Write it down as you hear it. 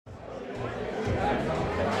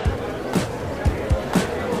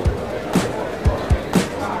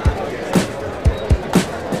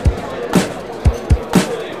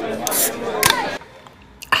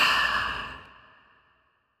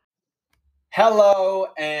Hello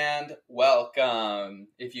and welcome.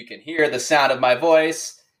 If you can hear the sound of my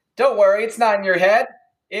voice, don't worry, it's not in your head.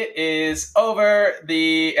 It is over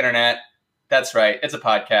the internet. That's right, it's a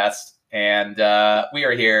podcast. And we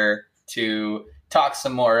are here to talk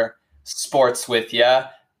some more sports with you.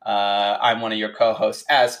 I'm one of your co-hosts,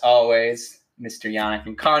 as always, Mr. Yannick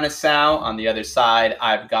Incarnasau. On the other side,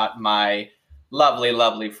 I've got my lovely,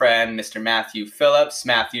 lovely friend, Mr. Matthew Phillips.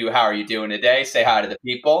 Matthew, how are you doing today? Say hi to the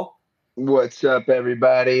people. What's up,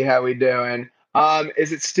 everybody? How we doing?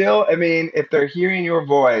 Is it still? I mean, if they're hearing your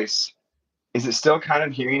voice, is it still kind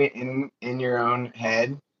of hearing it in your own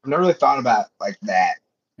head? I've never really thought about it like that.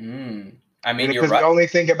 I mean, you're Because right. we only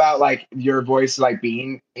think about like your voice like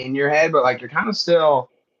being in your head, but like you're kind of still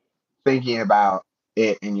thinking about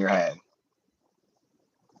it in your head.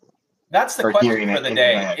 That's the Or question hearing for it the in your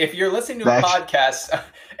day. head. If you're listening to a podcast,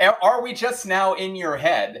 are we just now in your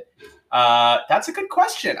head? That's a good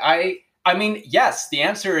question. I mean, yes. The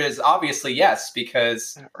answer is obviously yes,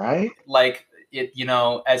 because Right? like it,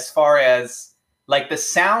 as far as like the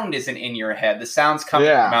sound isn't in your head, the sound's coming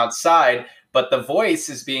from Yeah. outside, but the voice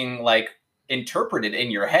is being like interpreted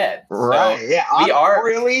in your head. Right. So Yeah. we are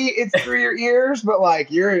Really, it's through your ears, but like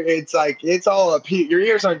it's all up here. Your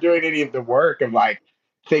ears aren't doing any of the work of like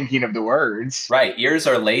thinking of the words. right. Ears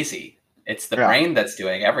are lazy. It's the Yeah. brain that's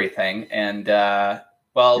doing everything. And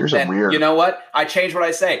well, Ears are then weird. you know what? I changed what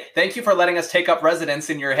I say. Thank you for letting us take up residence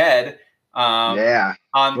in your head. Yeah.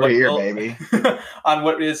 On We're here, baby. on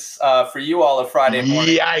what is for you all a Friday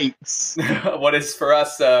morning. Yikes. What is for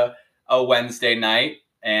us a Wednesday night.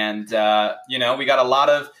 And, we got a lot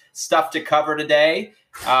of stuff to cover today.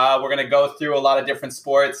 We're going to go through a lot of different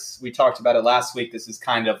sports. We talked about it last week. This is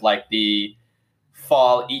kind of like the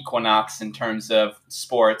fall equinox in terms of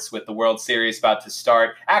sports with the World Series about to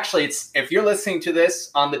start. Actually, if you're listening to this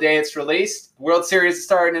on the day it's released, the World Series is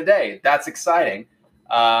starting today. That's exciting.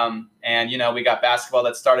 And, we got basketball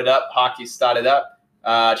that started up. Hockey started up.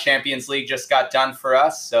 Champions League just got done for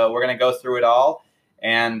us. So we're going to go through it all.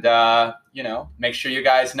 And, make sure you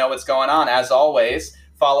guys know what's going on. As always,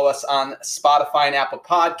 follow us on Spotify and Apple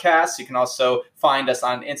Podcasts. You can also find us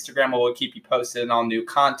on Instagram, where we'll keep you posted on all new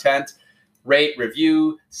content. Rate,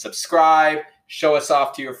 review, subscribe, show us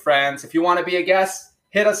off to your friends. If you want to be a guest,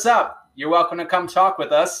 hit us up. You're welcome to come talk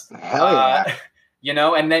with us. Hell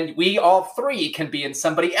yeah. And then we all three can be in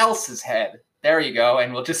somebody else's head. There you go.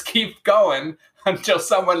 And we'll just keep going until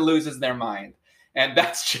someone loses their mind. And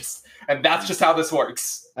that's just how this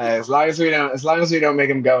works. As long as we don't make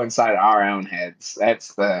them go inside our own heads, that'd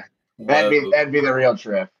be the real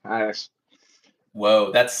trip.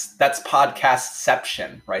 Whoa, that's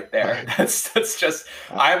podcastception right there. That's just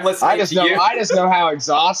I'm listening to you. I just know how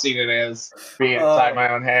exhausting it is being inside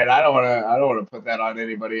my own head. I don't want to put that on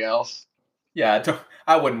anybody else. Yeah,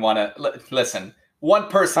 I wouldn't want to listen. One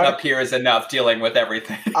person up here is enough dealing with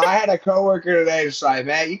everything. I had a coworker today just like,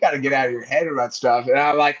 man, you got to get out of your head about stuff. And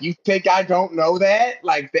I'm like, you think I don't know that?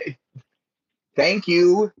 Like, thank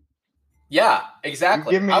you. Yeah,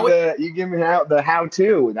 exactly. You give me the how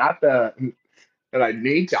to, not the that I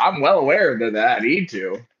need to. I'm well aware of that I need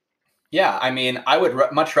to. Yeah, I mean, I would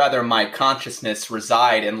much rather my consciousness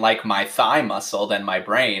reside in like my thigh muscle than my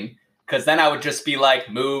brain, because then I would just be like,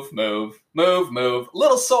 move, move, move, move,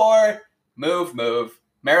 little sore. Move.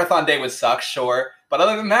 Marathon day would suck, sure. But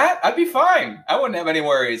other than that, I'd be fine. I wouldn't have any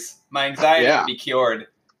worries. My anxiety would be cured.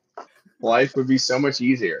 Life would be so much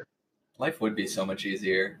easier. Life would be so much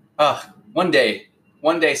easier. One day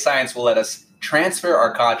science will let us transfer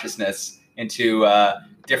our consciousness into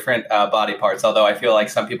different body parts. Although I feel like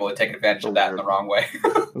some people would take advantage of that in the wrong way.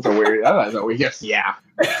 That's a weird. Yeah.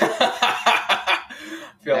 I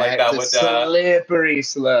feel like that would slippery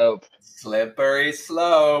slope. Slippery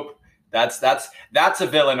slope. That's a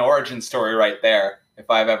villain origin story right there, if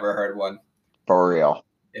I've ever heard one. For real.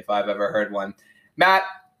 If I've ever heard one. Matt,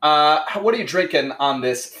 what are you drinking on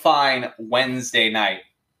this fine Wednesday night?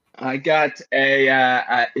 I got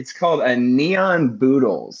it's called a Neon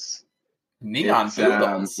Boodles. Neon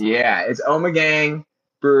Boodles? Yeah, it's Ommegang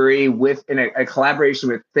Brewery with a collaboration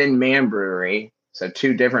with Thin Man Brewery. So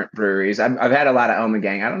two different breweries. I've had a lot of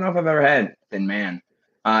Ommegang. I don't know if I've ever had Thin Man.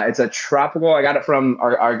 It's a tropical. I got it from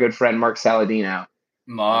our good friend Mark Saladino.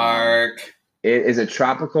 Mark. It is a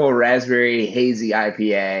tropical raspberry hazy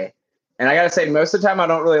IPA, and I gotta say, most of the time I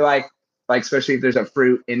don't really like especially if there's a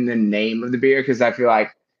fruit in the name of the beer, because I feel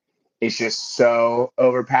like it's just so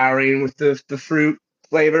overpowering with the fruit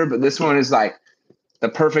flavor. But this one is like the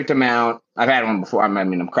perfect amount. I've had one before. I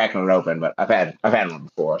mean, I'm cracking it open, but I've had one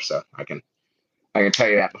before, so I can tell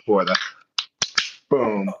you that before the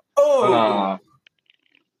boom. Oh.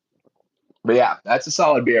 But yeah, that's a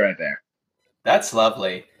solid beer right there. That's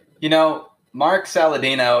lovely. You know, Mark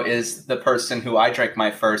Saladino is the person who I drank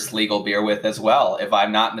my first legal beer with as well, if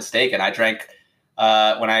I'm not mistaken. I drank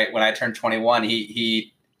when I turned 21.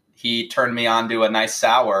 He turned me on to a nice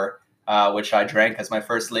sour, which I drank as my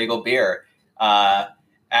first legal beer uh,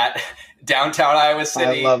 at downtown Iowa I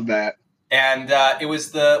City. love that. And it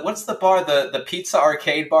was what's the bar, the pizza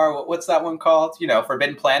arcade bar? What's that one called? You know,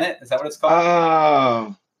 Forbidden Planet. Is that what it's called?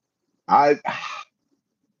 Oh, I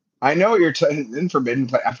I know what you're in Forbidden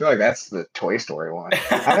Play. I feel like that's the Toy Story one.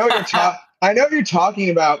 I know what you're I know what you're talking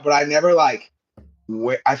about, but I never like.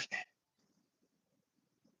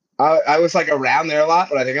 I was like around there a lot,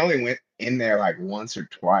 but I think I only went in there like once or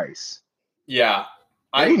twice. Yeah,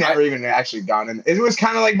 Maybe I never even actually gone in. It was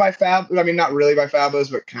kind of like by Fab. I mean, not really by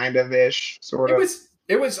Fabos, but kind of ish, sort of.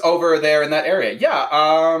 it was over there in that area.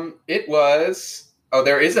 Yeah, it was. Oh,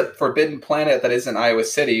 there is a Forbidden Planet that is in Iowa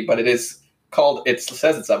City, but it is called. It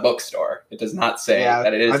says it's a bookstore. It does not say Yeah,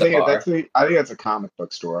 that it is a bar. I think that's a comic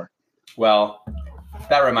book store. Well,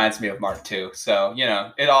 that reminds me of Mark too. So you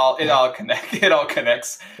know, it all connect. It all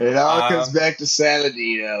connects. It all comes Um, back to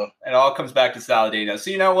Saladino. it all comes back to Saladino.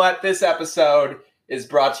 So you know what? This episode is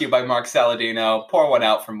brought to you by Mark Saladino. Pour one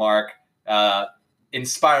out for Mark. Uh,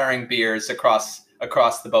 Inspiring beers across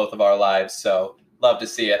the both of our lives. So love to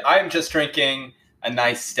see it. I am just drinking a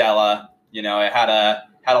nice Stella. You know, I had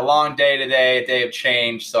a long day today, a day of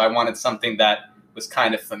change, so I wanted something that was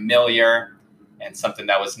kind of familiar and something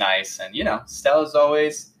that was nice. And you know, Stella's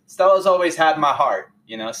always had my heart.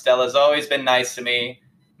 You know, Stella's always been nice to me.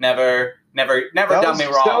 Never done me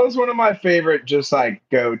That wrong. was one of my favorite, just like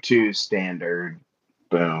go to standard.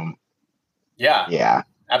 Boom. Yeah, Yeah.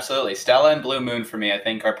 absolutely. Stella and Blue Moon for me, I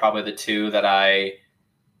think, are probably the two that I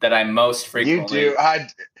most You frequently. do.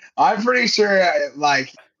 I'm pretty sure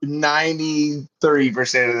like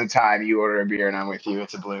 93% of the time you order a beer and I'm with you,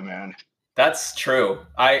 it's a Blue Moon. That's true.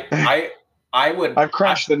 I would I've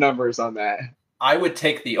crushed the numbers on that. I would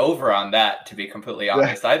take the over on that, to be completely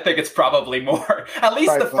honest. I think it's probably more. At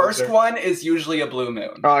least the Probably first closer. one is usually a Blue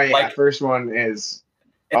Moon. Oh yeah, Like first one is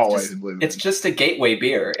it's always just a Blue it's Moon. just a gateway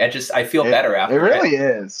beer. I feel better It after it, really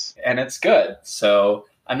is. and it's good. So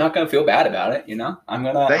I'm not gonna feel bad about it. You know, That I'm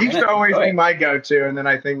used gonna to always enjoy be it. my go-to, and then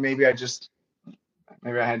I think maybe I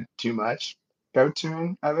had too much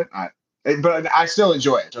go-to of it. But I still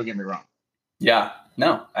enjoy it. Don't get me wrong. Yeah.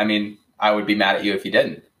 No, I mean, I would be mad at you if you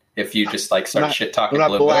didn't. If you just like I'm start not. shit I'm talking not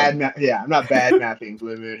Blue Moon. Yeah, I'm not bad mouthing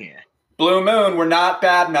Blue Moon here. Blue Moon, we're not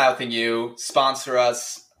bad mouthing you. Sponsor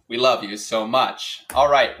us. We love you so much. All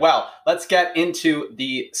right. Well, let's get into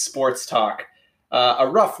the sports talk. A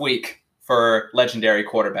rough week for legendary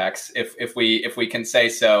quarterbacks, if we can say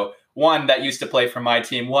so. One that used to play for my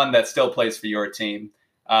team, one that still plays for your team.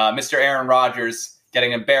 Mr. Aaron Rodgers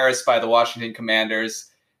getting embarrassed by the Washington Commanders,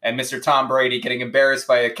 and Mr. Tom Brady getting embarrassed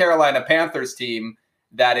by a Carolina Panthers team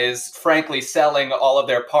that is frankly selling all of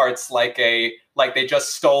their parts like they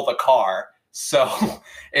just stole the car. So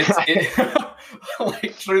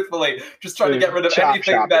like truthfully, just trying to get rid of Chop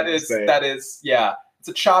anything shop in this thing. yeah, it's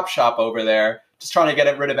a chop shop over there. Just trying to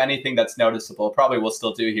get rid of anything that's noticeable. Probably will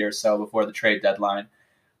still do here so before the trade deadline.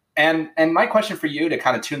 And my question for you to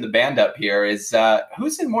kind of tune the band up here is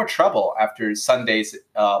who's in more trouble after Sunday's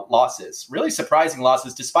losses? Really surprising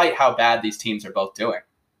losses, despite how bad these teams are both doing.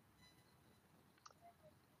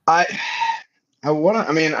 I I want to.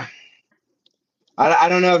 I mean, I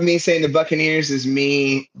don't know if me saying the Buccaneers is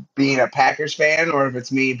me being a Packers fan or if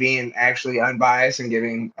it's me being actually unbiased and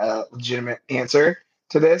giving a legitimate answer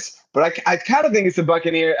to this. But I kind of think it's the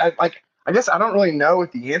Buccaneers. I guess I don't really know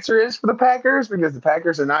what the answer is for the Packers because the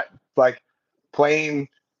Packers are not like playing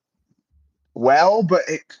well, but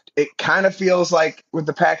it kind of feels like with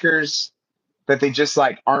the Packers that they just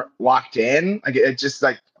like aren't locked in. Like it just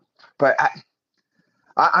like, but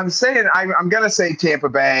I'm saying I'm gonna say Tampa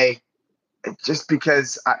Bay just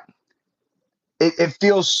because it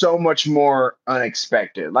feels so much more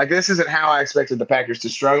unexpected. Like this isn't how I expected the Packers to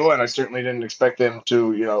struggle, and I certainly didn't expect them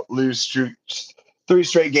to, lose three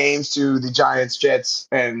straight games to the Giants, Jets,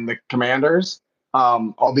 and the Commanders.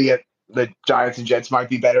 Albeit the Giants and Jets might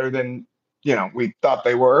be better than we thought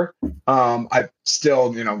they were. I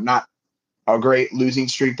still, not a great losing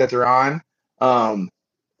streak that they're on.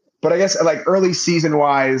 But I guess like early season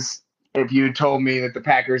wise, if you had told me that the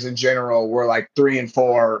Packers in general were like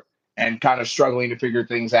 3-4 and kind of struggling to figure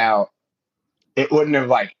things out, it wouldn't have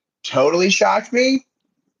like totally shocked me.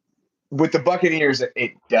 With the Buccaneers,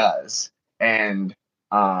 it does. And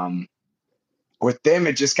with them,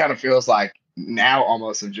 it just kind of feels like now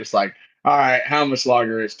almost of just like, all right, how much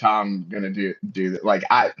longer is Tom gonna do that? Like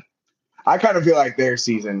I kind of feel like their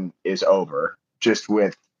season is over just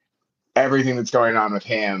with everything that's going on with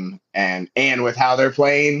him and with how they're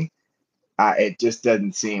playing, it just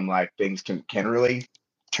doesn't seem like things can really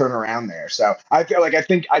turn around there. So I feel like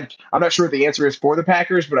I'm not sure what the answer is for the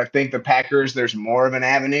Packers, but I think the Packers, there's more of an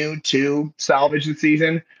avenue to salvage the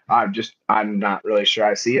season. I'm not really sure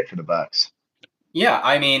I see it for the Bucks. Yeah,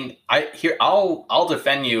 I mean, I'll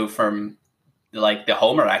defend you from like the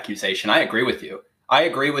Homer accusation. I agree with you. I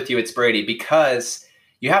agree with you. It's Brady because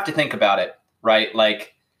you have to think about it, right?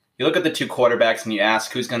 Like you look at the two quarterbacks and you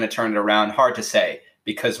ask who's going to turn it around. Hard to say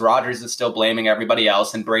because Rodgers is still blaming everybody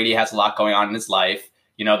else, and Brady has a lot going on in his life.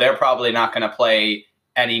 You know, they're probably not going to play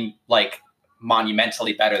any like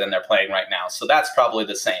monumentally better than they're playing right now. So that's probably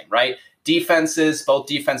the same, right? Both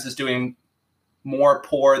defenses doing more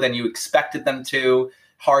poor than you expected them to.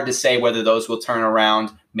 Hard to say whether those will turn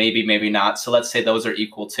around. Maybe, maybe not. So let's say those are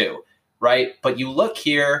equal too, right? But you look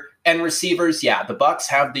here and receivers, yeah, the Bucks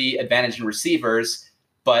have the advantage in receivers,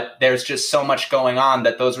 but there's just so much going on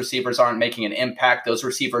that those receivers aren't making an impact. Those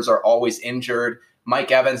receivers are always injured.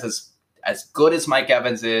 Mike Evans is as good as Mike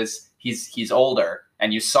Evans is. He's older,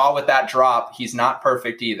 and you saw with that drop, he's not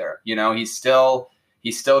perfect either. You know, he's still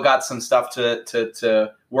got some stuff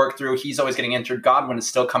to work through. He's always getting injured. Godwin is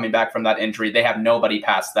still coming back from that injury. They have nobody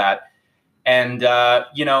past that. And,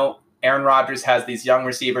 you know, Aaron Rodgers has these young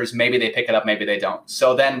receivers. Maybe they pick it up, maybe they don't.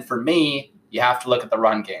 So then for me, you have to look at the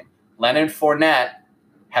run game. Leonard Fournette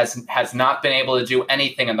has not been able to do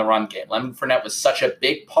anything in the run game. Leonard Fournette was such a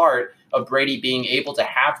big part of Brady being able to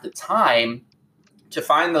have the time to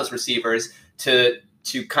find those receivers to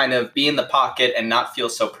kind of be in the pocket and not feel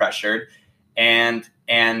so pressured. And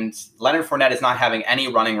Leonard Fournette is not having any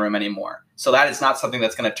running room anymore. So that is not something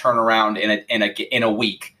that's going to turn around in a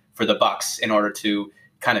week for the Bucks in order to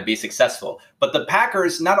kind of be successful. But the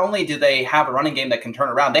Packers, not only do they have a running game that can turn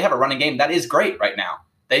around, they have a running game that is great right now.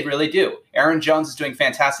 They really do. Aaron Jones is doing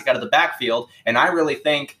fantastic out of the backfield, and I really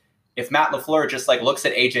think if Matt LaFleur just like looks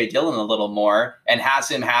at A.J. Dillon a little more and has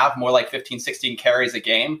him have more like 15, 16 carries a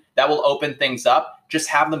game, that will open things up. Just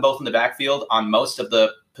have them both in the backfield on most of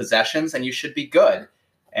the possessions, and you should be good.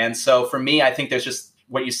 And so for me, I think there's just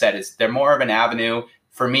what you said is they're more of an avenue.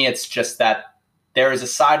 For me, it's just that there is a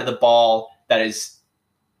side of the ball that is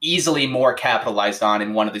easily more capitalized on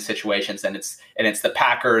in one of these situations, and it's the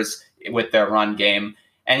Packers with their run game.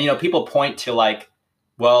 And, you know, people point to like,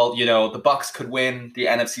 well, you know, the Bucks could win the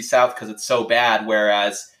NFC South because it's so bad,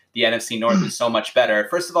 whereas the NFC North is so much better.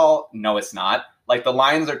 First of all, no, it's not. Like the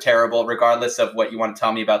Lions are terrible, regardless of what you want to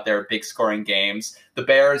tell me about their big scoring games. The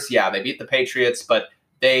Bears, yeah, they beat the Patriots, but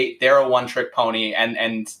they're a one-trick pony,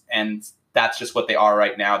 and that's just what they are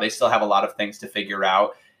right now. They still have a lot of things to figure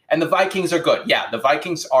out. And the Vikings are good. Yeah, the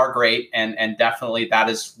Vikings are great, and definitely that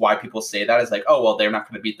is why people say that is like, oh, well, they're not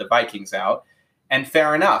going to beat the Vikings out. And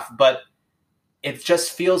fair enough, but it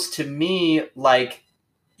just feels to me like,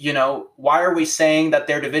 you know, why are we saying that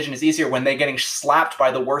their division is easier when they're getting slapped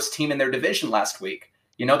by the worst team in their division last week?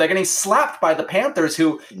 You know, they're getting slapped by the Panthers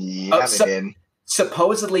who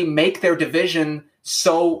supposedly make their division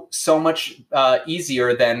so much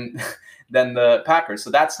easier than the Packers. So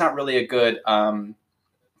that's not really a good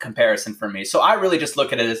comparison for me. So I really just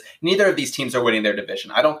look at it as neither of these teams are winning their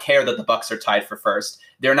division. I don't care that the Bucks are tied for first.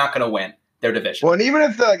 They're not going to win their division. Well, and even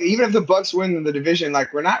if the Bucks win the division,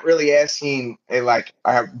 like we're not really asking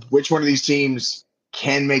which one of these teams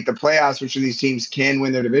can make the playoffs, which of these teams can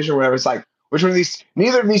win their division, or whatever. It's like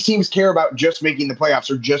neither of these teams care about just making the playoffs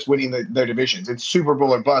or just winning their divisions. It's Super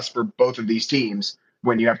Bowl or bust for both of these teams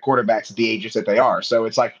when you have quarterbacks at the ages that they are. So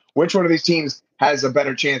it's like, which one of these teams has a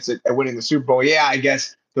better chance at winning the Super Bowl? Yeah, I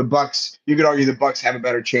guess the Bucks, you could argue the Bucks have a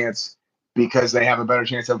better chance because they have a better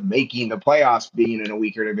chance of making the playoffs being in a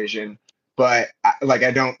weaker division. But I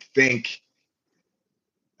don't think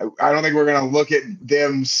we're going to look at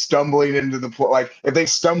them stumbling into if they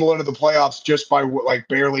stumble into the playoffs just by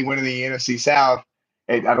barely winning the NFC South.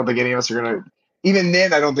 I don't think any of us are going to. Even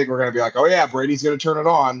then, I don't think we're going to be like, oh yeah, Brady's going to turn it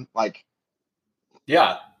on.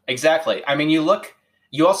 Yeah, exactly. I mean,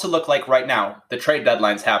 you also look like right now the trade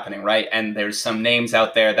deadline's happening, right? And there's some names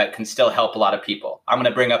out there that can still help a lot of people. I'm going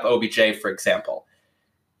to bring up OBJ, for example.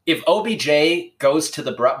 If OBJ goes to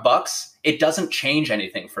the Bucks, it doesn't change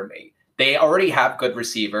anything for me. They already have good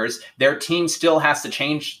receivers. Their team still has to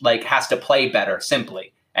change, has to play better,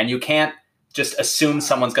 simply. And you can't just assume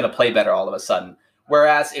someone's going to play better all of a sudden.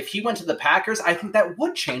 Whereas if he went to the Packers, I think that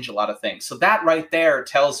would change a lot of things. So that right there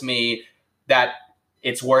tells me that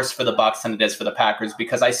it's worse for the Bucks than it is for the Packers,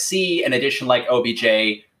 because I see an addition like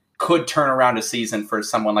OBJ could turn around a season for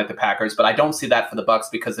someone like the Packers, but I don't see that for the Bucks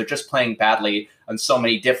because they're just playing badly on so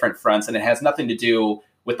many different fronts, and it has nothing to do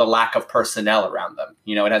with the lack of personnel around them.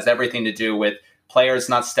 You know, it has everything to do with players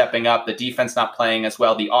not stepping up, the defense not playing as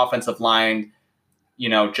well, the offensive line,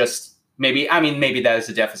 just maybe that is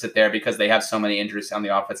a deficit there because they have so many injuries on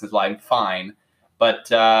the offensive line. Fine.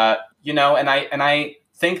 But, and I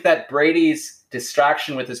think that Brady's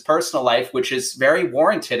distraction with his personal life, which is very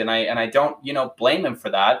warranted, and I don't, blame him for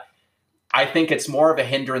that. I think it's more of a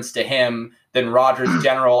hindrance to him than Rodgers'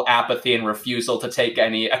 general apathy and refusal to take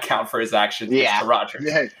any account for his actions to Rodgers.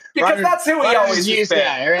 Yeah. Because that's who he always has been.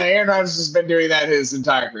 Yeah, Aaron Rodgers has been doing that his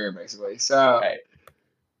entire career, basically. So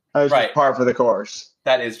that's just par for the course.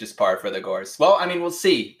 That is just par for the course. Well, we'll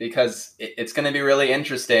see, because it's going to be really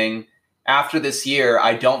interesting. After this year,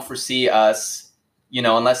 I don't foresee us,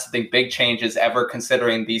 unless the big changes, ever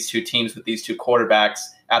considering these two teams with these two quarterbacks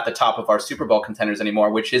at the top of our Super Bowl contenders anymore,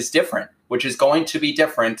 which is going to be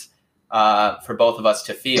different for both of us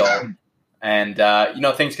to feel. And,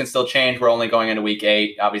 things can still change. We're only going into week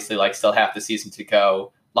 8, obviously, still half the season to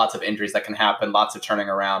go. Lots of injuries that can happen, lots of turning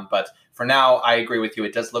around. But for now, I agree with you.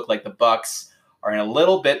 It does look like the Bucs are in a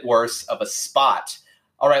little bit worse of a spot.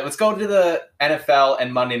 All right, let's go to the NFL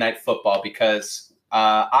and Monday Night Football, because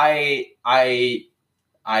I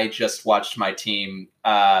just watched my team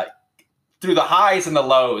through the highs and the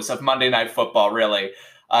lows of Monday Night Football, really.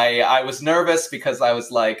 I was nervous because I was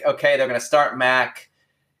like, okay, they're going to start Mac.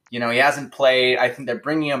 He hasn't played. I think they're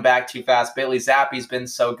bringing him back too fast. Bailey Zappe's been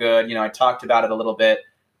so good. I talked about it a little bit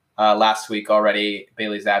last week already,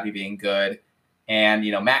 Bailey Zappe being good. And,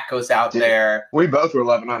 Mac goes out there. We both were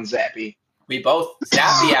loving on Zappe. We both,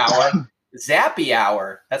 Zappe hour. Zappe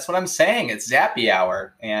hour. That's what I'm saying. It's Zappe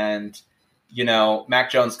hour. And,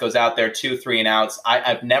 Mac Jones goes out there 2 3-and-outs.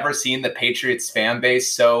 I've never seen the Patriots fan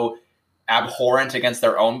base so abhorrent against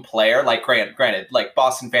their own player. Granted,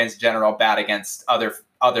 Boston fans in general bad against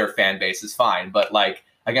other fan bases, fine. But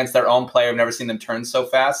against their own player, I've never seen them turn so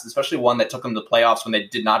fast, especially one that took them to the playoffs when they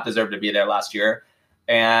did not deserve to be there last year.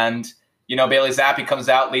 And, Bailey Zappe comes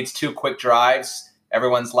out, leads 2 quick drives.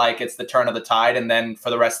 Everyone's like, it's the turn of the tide. And then for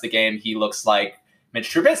the rest of the game, he looks like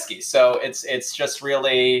Mitch Trubisky. So it's just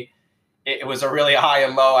really, it was a really high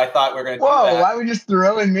and low. I thought we were going to do that. Whoa, why would we just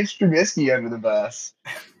throw in Mitch Trubisky under the bus?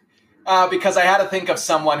 Because I had to think of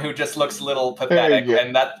someone who just looks a little pathetic.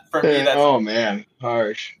 And that, for me, that's... Oh, man.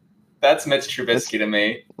 Harsh. That's Mitch Trubisky to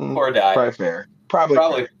me. Poor guy. Probably fair.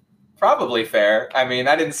 Probably fair. I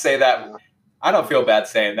didn't say that. I don't feel bad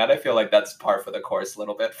saying that. I feel like that's par for the course a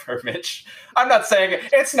little bit for Mitch. I'm not saying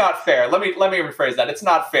it's not fair. Let me rephrase that. It's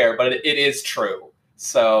not fair, but it is true.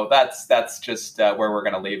 So that's just where we're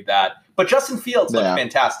going to leave that. But Justin Fields looked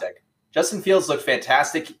fantastic.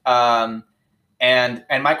 And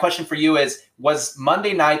my question for you is, was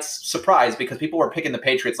Monday night's surprise, because people were picking the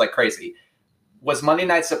Patriots like crazy, was Monday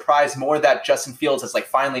night's surprise more that Justin Fields has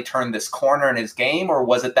finally turned this corner in his game, or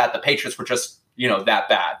was it that the Patriots were just that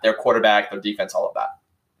bad? Their quarterback, their defense, all of that.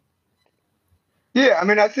 Yeah,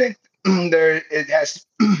 I think it has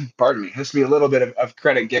to be a little bit of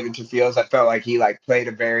credit given to Fields. I felt like he played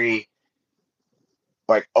a very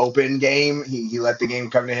open game. He let the game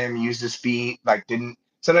come to him, used his feet, didn't.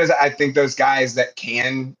 Sometimes I think those guys that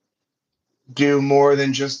can do more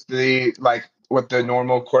than just the what the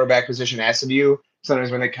normal quarterback position has to do, sometimes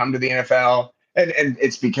when they come to the NFL, and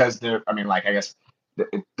it's because they're, I guess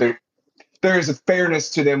there is a fairness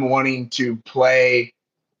to them wanting to play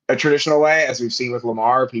a traditional way, as we've seen with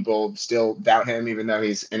Lamar. People still doubt him, even though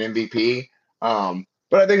he's an MVP.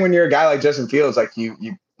 But I think when you're a guy like Justin Fields,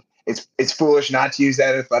 it's foolish not to use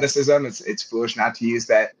that athleticism. It's foolish not to use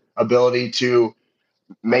that ability to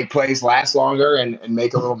make plays last longer and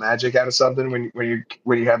make a little magic out of something when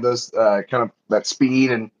you have those kind of that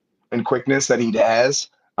speed and quickness that he has.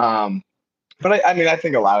 But I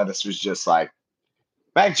think a lot of this was just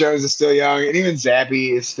Mac Jones is still young, and even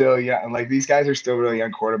Zappe is still young. These guys are still really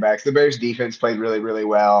young quarterbacks. The Bears defense played really, really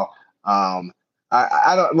well. I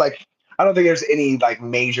don't think there's any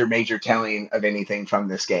major telling of anything from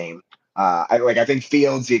this game. I think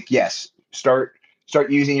Fields, yes, start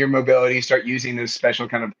using your mobility, start using those special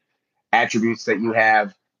kind of attributes that you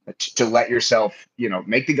have to let yourself,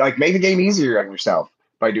 make the game easier on yourself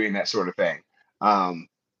by doing that sort of thing.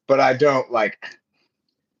 But I don't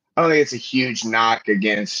think it's a huge knock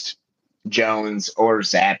against Jones or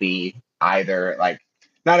Zappe either.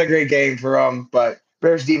 Not a great game for them, but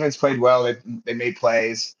Bears defense played well. They made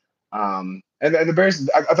plays. And the Bears,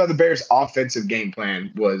 I thought the Bears offensive game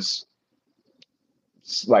plan was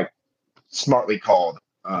smartly called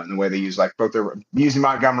in the way they use both they're using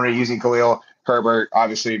Montgomery, using Khalil Herbert,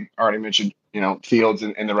 obviously already mentioned, Fields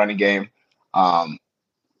in the running game.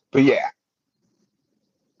 But yeah.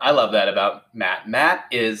 I love that about Matt. Matt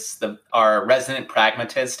is our resident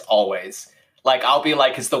pragmatist always. Like, I'll be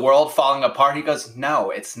like, is the world falling apart? He goes,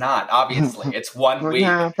 no, it's not. Obviously, it's one Well, week.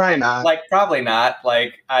 no, probably not. Like, probably not.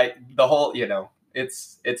 Like, the whole,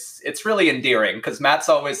 it's really endearing because Matt's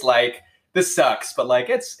always like, this sucks, but like,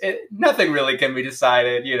 nothing really can be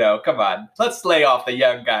decided. Come on, let's lay off the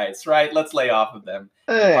young guys, right? Let's lay off of them.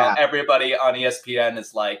 Yeah. Everybody on ESPN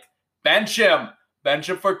is like, bench him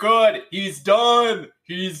for good. He's done.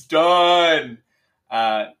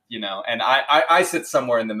 And I sit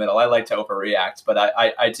somewhere in the middle. I like to overreact, but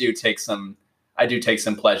I do take some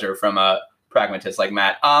pleasure from a pragmatist like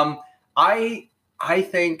Matt. I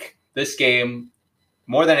think this game,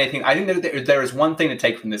 more than anything, I think there is one thing to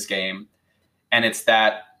take from this game, and it's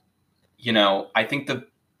that I think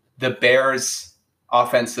the Bears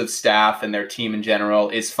offensive staff and their team in general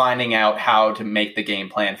is finding out how to make the game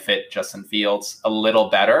plan fit Justin Fields a little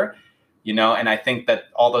better. And I think that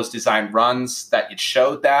all those design runs that it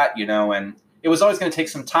showed that, and it was always going to take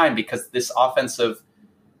some time because this offensive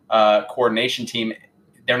coordination team,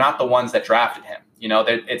 they're not the ones that drafted him.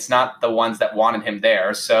 It's not the ones that wanted him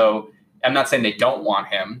there. So I'm not saying they don't want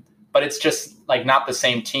him, but it's just like not the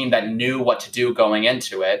same team that knew what to do going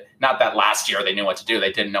into it. Not that last year they knew what to do.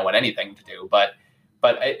 They didn't know anything to do, but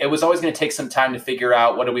it was always going to take some time to figure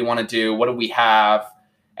out what do we want to do? What do we have?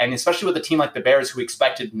 And especially with a team like the Bears, who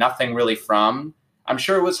expected nothing really from, I'm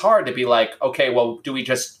sure it was hard to be like, okay, well, do we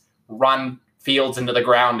just run Fields into the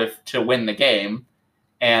ground to win the game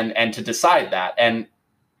and to decide that? And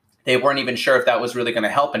they weren't even sure if that was really going to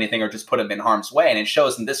help anything or just put him in harm's way. And it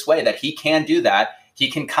shows in this way that he can do that. He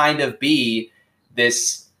can kind of be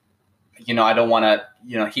this, I don't want to,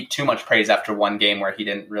 heap too much praise after one game where he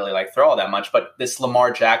didn't really like throw all that much, but this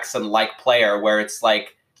Lamar Jackson-like player where it's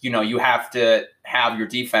like, you have to have your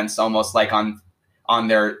defense almost like on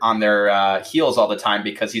their heels all the time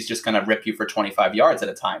because he's just going to rip you for 25 yards at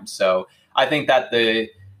a time. So I think that the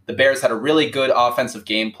Bears had a really good offensive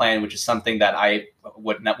game plan, which is something that I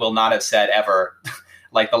will not have said ever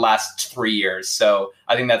like the last 3 years. So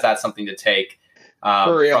I think that's something to take.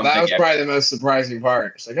 For real, that was probably the most surprising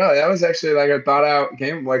part. It's like, oh, that was actually like a thought out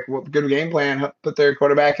game, like good game plan, put their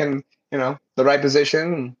quarterback in, the right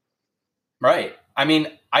position. Right. I mean,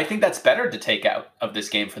 I think that's better to take out of this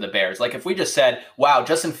game for the Bears. Like if we just said, wow,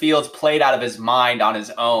 Justin Fields played out of his mind on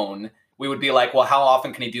his own, we would be like, well, how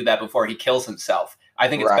often can he do that before he kills himself? I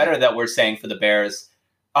think it's better that we're saying for the Bears,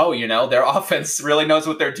 oh, their offense really knows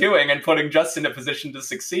what they're doing and putting Justin in a position to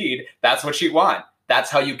succeed. That's what you want. That's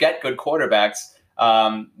how you get good quarterbacks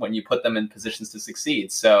when you put them in positions to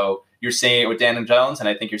succeed. So you're seeing it with Daniel Jones, and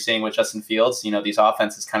I think you're seeing with Justin Fields, these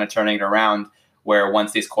offenses kind of turning it around where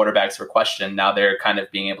once these quarterbacks were questioned, now they're kind of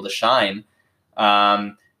being able to shine.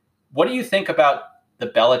 What do you think about the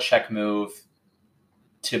Belichick move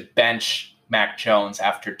to bench Mac Jones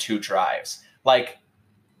after 2 drives? Like,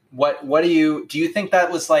 what do you think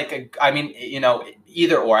that was like?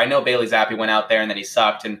 Either or. I know Bailey Zappi went out there and then he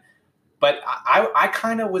sucked, but I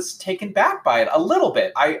kind of was taken back by it a little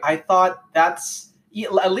bit. I thought that's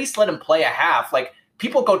at least let him play a half. Like,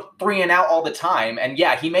 people go 3 and out all the time, and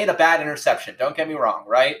yeah, he made a bad interception. Don't get me wrong,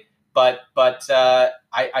 right? But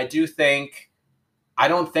I do think I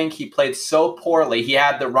don't think he played so poorly. He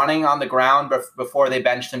had the running on the ground before they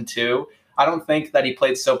benched him too. I don't think that he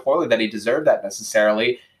played so poorly that he deserved that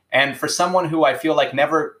necessarily. And for someone who I feel like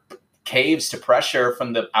never caves to pressure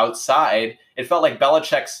from the outside, it felt like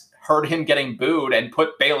Belichick's heard him getting booed and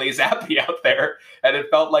put Bailey Zappi out there, and it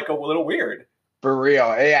felt like a little weird. For real.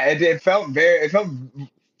 Yeah, it felt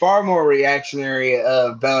far more reactionary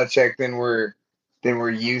of Belichick than we're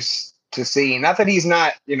used to seeing. Not that he's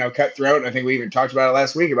not, cutthroat. I think we even talked about it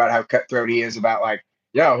last week about how cutthroat he is about like,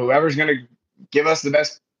 whoever's going to give us the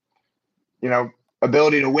best,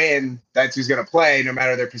 ability to win, that's who's going to play, no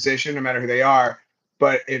matter their position, no matter who they are.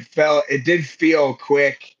 But it did feel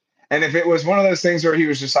quick. And if it was one of those things where he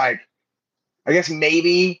was just like, I guess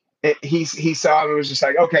maybe he saw him and was just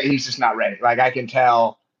like, okay, he's just not ready. Like, I can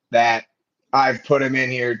tell that I've put him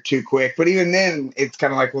in here too quick. But even then, it's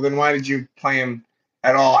kind of like, well, then why did you play him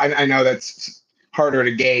at all? I know that's harder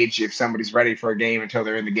to gauge if somebody's ready for a game until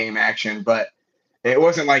they're in the game action, but it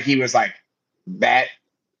wasn't like he was like that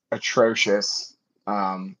atrocious.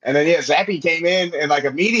 And then, Zappi came in and like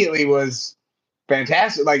immediately was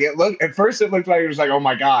fantastic. Like, at first it looked like it was like, oh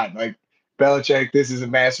my God, like, Belichick, this is a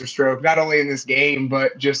master stroke, not only in this game,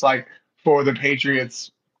 but just like for the Patriots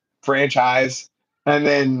franchise. And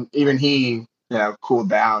then even he, cooled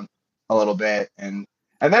down a little bit. And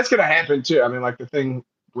that's going to happen too. I mean, like the thing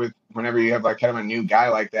with whenever you have like kind of a new guy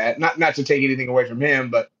like that, not to take anything away from him,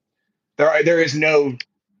 but there is no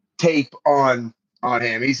tape on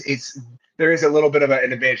him. There is a little bit of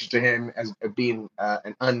an advantage to him as being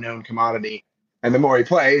an unknown commodity And the more he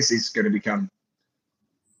plays, he's going to become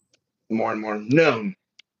more and more known.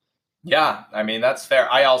 Yeah, I mean that's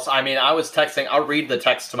fair. I was texting. I'll read the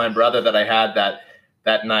text to my brother that I had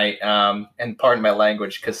that night. And pardon my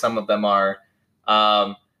language because some of them are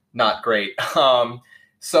not great.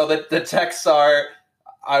 So the texts are,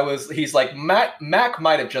 he's like, Mac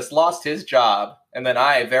might have just lost his job, and then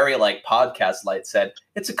I, very like podcast light, said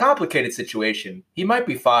it's a complicated situation. He might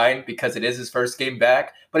be fine because it is his first game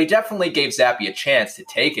back, but he definitely gave Zappy a chance to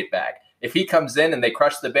take it back. If he comes in and they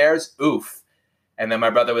crush the Bears, oof. And then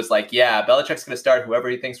my brother was like, yeah, Belichick's going to start whoever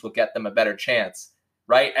he thinks will get them a better chance.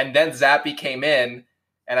 Right? And then Zappy came in,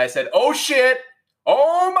 and I said, oh, shit.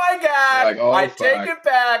 Oh, my God. Like, oh, take it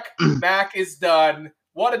back. Mac is done.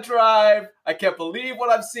 What a drive. I can't believe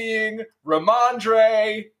what I'm seeing.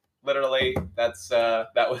 Ramondre. Literally, that's how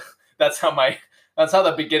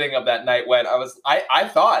the beginning of that night went. I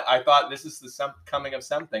thought this is the coming of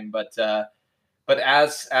something, but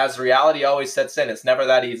as reality always sets in, it's never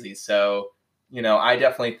that easy. So, I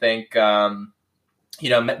definitely think,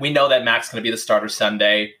 we know that Mac's going to be the starter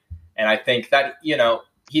Sunday. And I think that,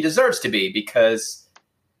 he deserves to be, because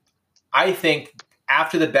I think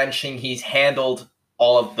after the benching, he's handled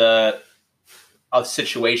all of the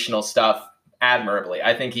situational stuff admirably.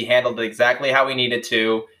 I think he handled it exactly how he needed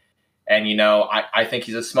to. And, I think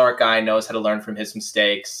he's a smart guy, knows how to learn from his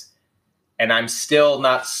mistakes. And I'm still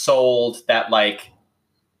not sold that,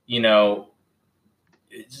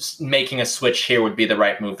 just making a switch here would be the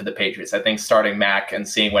right move for the Patriots. I think starting Mac and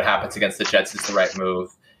seeing what happens against the Jets is the right move.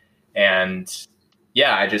 And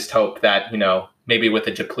yeah, I just hope that, maybe with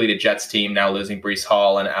a depleted Jets team now losing Breece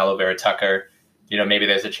Hall and Aloe Vera Tucker, maybe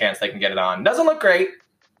there's a chance they can get it on. Doesn't look great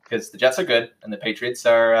because the Jets are good and the Patriots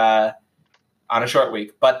are on a short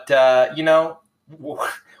week. But,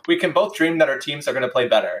 we can both dream that our teams are going to play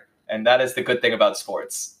better. And that is the good thing about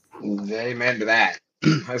sports. Amen to that.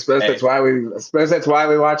 I suppose that's why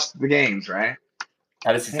we watch the games, right?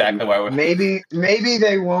 That is exactly why maybe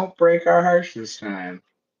they won't break our hearts this time.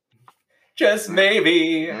 Just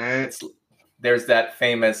maybe. There's that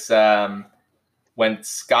famous when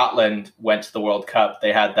Scotland went to the World Cup,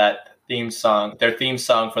 they had that theme song. Their theme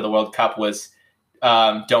song for the World Cup was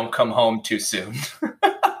 "Don't Come Home Too Soon."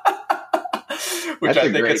 Which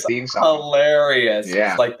I think is hilarious.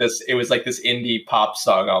 Yeah. It was like this indie pop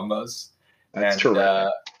song almost. That's true.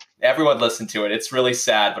 Everyone listened to it. It's really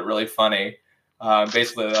sad, but really funny.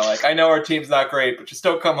 Basically, they're like, I know our team's not great, but just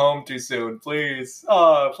don't come home too soon, please.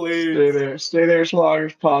 Oh, please. Stay there as long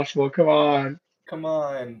as possible. Come on.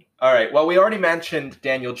 All right. Well, we already mentioned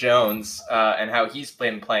Daniel Jones and how he's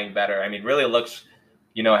been playing better. I mean, really looked,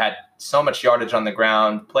 had so much yardage on the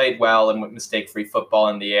ground, played well, and with mistake-free football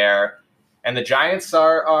in the air. And the Giants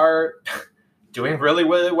are doing really,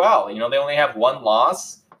 really well. They only have one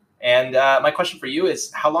loss. And my question for you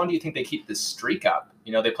is, how long do you think they keep this streak up?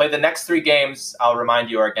 They play the next 3 games, I'll remind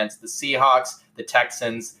you, are against the Seahawks, the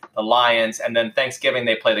Texans, the Lions, and then Thanksgiving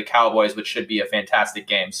they play the Cowboys, which should be a fantastic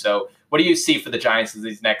game. So what do you see for the Giants in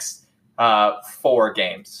these next 4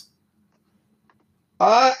 games?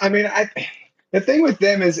 The thing with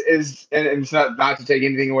them is, and it's not to take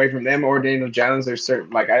anything away from them or Daniel Jones. There's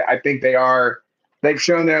certain, I think they've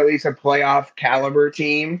shown they're at least a playoff caliber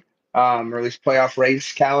team. Or at least playoff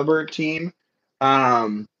race caliber team.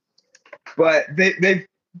 But they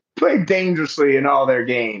played dangerously in all their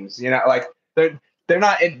games. They're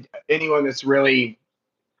not anyone that's really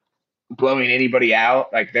blowing anybody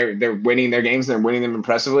out. They're winning their games, they're winning them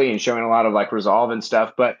impressively and showing a lot of resolve and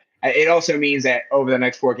stuff. But it also means that over the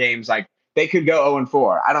next 4 games, they could go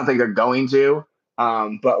 0-4. I don't think they're going to.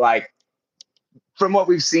 But from what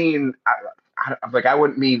we've seen, I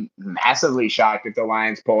wouldn't be massively shocked if the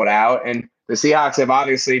Lions pull it out. And the Seahawks have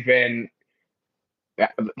obviously been, I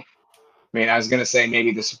was going to say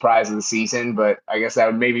maybe the surprise of the season, but I guess that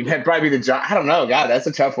would probably be I don't know. God, that's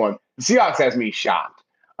a tough one. The Seahawks has me shocked.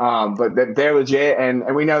 But they're legit,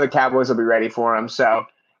 and we know the Cowboys will be ready for them. So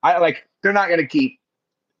they're not going to keep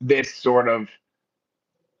this sort of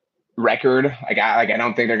record. I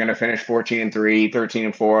don't think they're going to finish 14-3,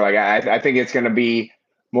 13-4. I think it's going to be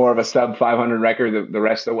more of a sub 500 record the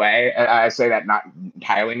rest of the way. I say that not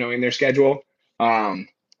entirely knowing their schedule. But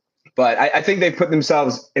I think they put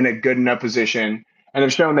themselves in a good enough position and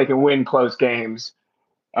have shown they can win close games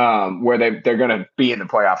where they're going to be in the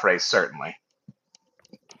playoff race, certainly.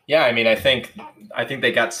 Yeah, I think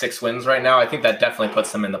they got 6 wins right now. I think that definitely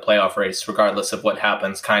puts them in the playoff race, regardless of what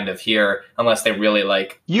happens kind of here, unless they really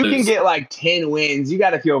You lose. Can get 10 wins. You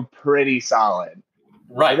got to feel pretty solid.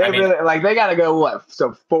 Right. They got to go what?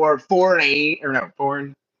 So 4-8 or no,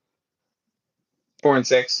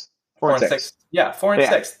 4-6. 4 and 6. Yeah,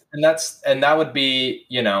 4-6. And that would be,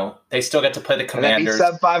 they still get to play the Commanders. And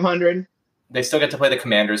that'd be sub 500. They still get to play the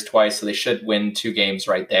Commanders twice, so they should win 2 games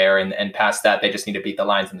right there. And past that, they just need to beat the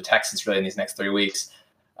Lions and the Texans really in these next 3 weeks.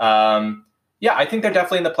 I think they're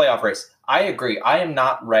definitely in the playoff race. I agree. I am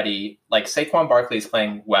not ready. Like, Saquon Barkley is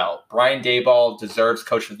playing well. Brian Daboll deserves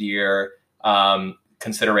Coach of the Year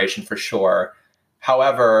consideration for sure.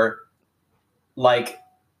 However, like,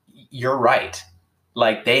 you're right.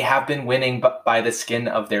 Like, they have been winning by the skin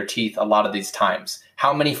of their teeth a lot of these times.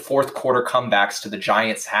 How many fourth quarter comebacks do the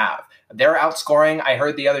Giants have? They're outscoring. I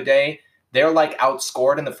heard the other day, they're like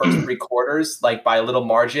outscored in the first 3 quarters, like by a little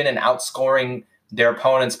margin, and outscoring their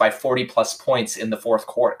opponents by 40 plus points in the fourth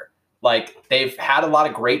quarter. Like, they've had a lot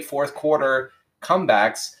of great fourth quarter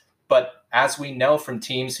comebacks, but as we know from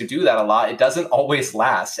teams who do that a lot, it doesn't always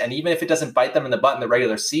last. And even if it doesn't bite them in the butt in the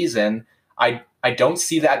regular season, I don't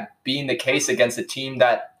see that being the case against a team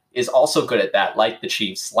that is also good at that, like the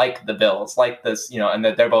Chiefs, like the Bills, like this, and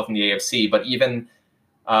they're both in the AFC, but even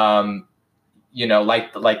like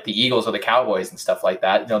the Eagles or the Cowboys and stuff like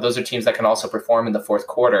that. Those are teams that can also perform in the fourth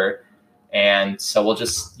quarter. And so we'll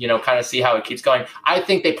just, kind of see how it keeps going. I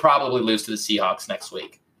think they probably lose to the Seahawks next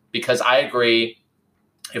week, because I agree,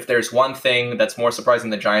 if there's one thing that's more surprising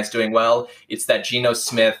than the Giants doing well, it's that Geno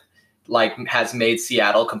Smith has made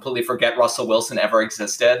Seattle completely forget Russell Wilson ever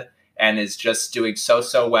existed and is just doing so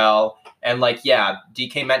well. And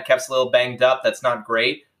DK Metcalf's a little banged up. That's not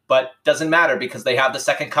great. But doesn't matter, because they have the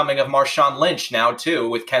second coming of Marshawn Lynch now too,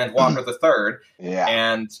 with Kenneth Walker III. Yeah.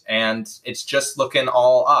 And it's just looking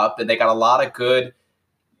all up. And they got a lot of good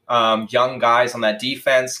young guys on that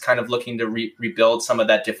defense, kind of looking to rebuild some of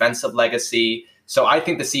that defensive legacy. So I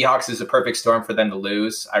think the Seahawks is a perfect storm for them to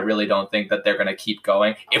lose. I really don't think that they're going to keep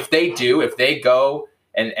going. If they go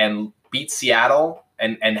and beat Seattle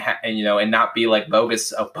and not be like a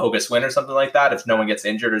bogus win or something like that, if no one gets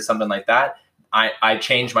injured or something like that, I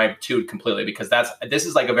change my tune completely, because this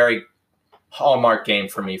is like a very hallmark game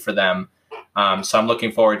for them. So I'm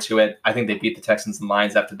looking forward to it. I think they beat the Texans and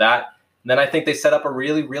Lions after that. And then I think they set up a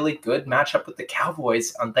really, really good matchup with the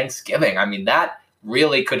Cowboys on Thanksgiving. I mean, that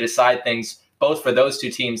really could decide things both for those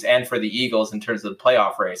 2 teams and for the Eagles in terms of the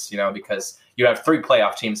playoff race, because you have 3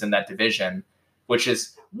 playoff teams in that division, which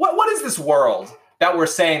is what is this world that we're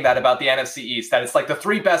saying that about the NFC East, that it's like the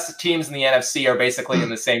 3 best teams in the NFC are basically in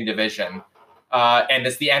the same division. And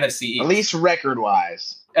it's the NFC East. At least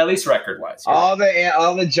record-wise. Yeah. All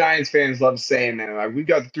the Giants fans love saying that. Like, we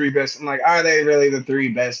got the 3 best. I'm like, are they really the 3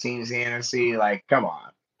 best teams in the NFC? Like, come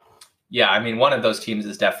on. Yeah, I mean, one of those teams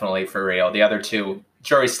is definitely for real. The other 2,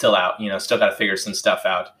 jury's still out. Still got to figure some stuff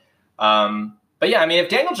out. But yeah, I mean, if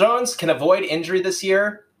Daniel Jones can avoid injury this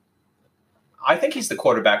year, I think he's the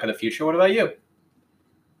quarterback of the future. What about you?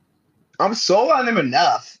 I'm sold on him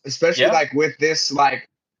enough, especially with this,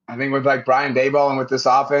 I think with Brian Daboll and with this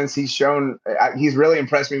offense, he's really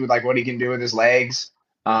impressed me with what he can do with his legs,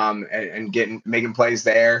 and making plays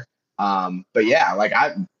there. But yeah,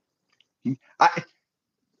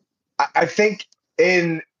 I think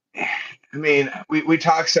we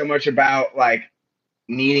talk so much about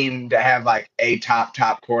needing to have a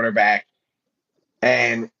top quarterback,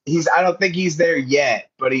 and I don't think he's there yet,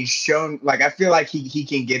 but he's shown I feel like he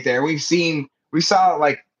can get there. We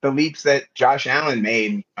saw the leaps that Josh Allen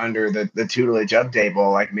made under the tutelage of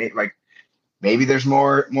Daboll. Maybe there's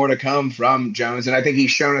more to come from Jones, and I think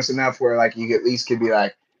he's shown us enough where you at least could be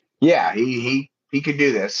yeah, he could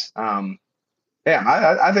do this. I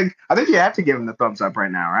think you have to give him the thumbs up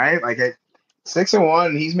right now, right? At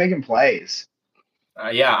 6-1, he's making plays.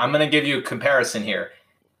 I'm going to give you a comparison here.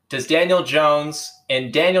 Does Daniel Jones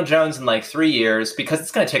in 3 years, because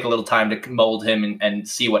it's going to take a little time to mold him and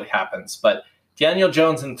see what happens, but Daniel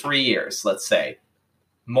Jones in 3 years, let's say,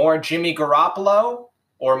 more Jimmy Garoppolo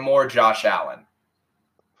or more Josh Allen?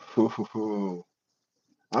 Ooh.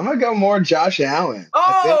 I'm gonna go more Josh Allen.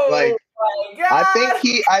 Oh, my God.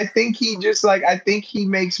 I think he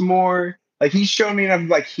makes more. He's shown me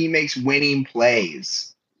enough. He makes winning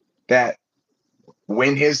plays that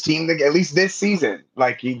win his team at least this season.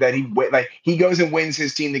 He goes and wins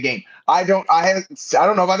his team the game. I don't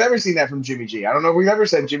know if I've ever seen that from Jimmy G. I don't know if we've ever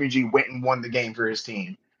said Jimmy G went and won the game for his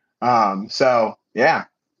team. So yeah.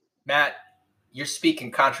 Matt, you're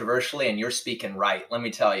speaking controversially and you're speaking right. Let me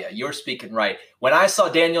tell you, you're speaking right. When I saw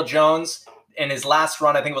Daniel Jones in his last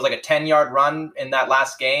run, I think it was a 10-yard run in that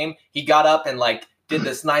last game, he got up and did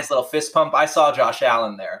this nice little fist pump. I saw Josh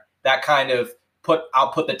Allen there. That kind of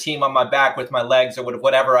I'll put the team on my back with my legs or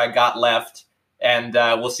whatever I got left, and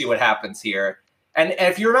we'll see what happens here. And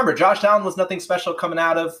if you remember, Josh Allen was nothing special coming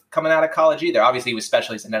out of college either. Obviously, he was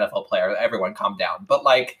special. He's an NFL player. Everyone calm down. But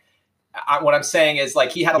what I'm saying is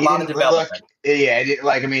like he had a He lot of didn't look, development. yeah,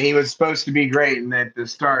 I mean, he was supposed to be great, and at the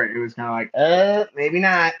start, it was kind of like, maybe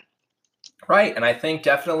not. Right, and I think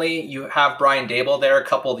definitely you have Brian Dable there a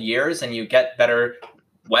couple of years, and you get better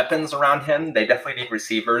weapons around him. They definitely need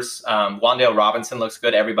receivers. Wan'Dale Robinson looks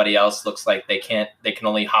good. Everybody else looks like they can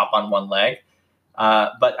only hop on one leg.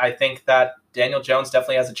 But I think that Daniel Jones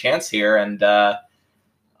definitely has a chance here. And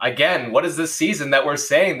again, what is this season that we're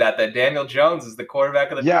saying that Daniel Jones is the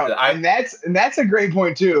quarterback of the future? And that's a great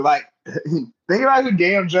point too. Like, think about who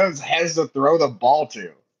Daniel Jones has to throw the ball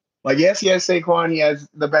to. Like, yes, he has Saquon. He has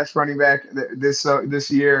the best running back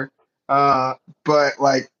this year. But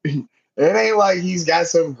like, it ain't like he's got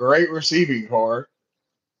some great receiving core.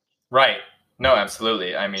 Right. No,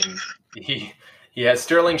 absolutely. I mean, he has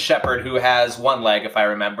Sterling Shepard, who has one leg, if I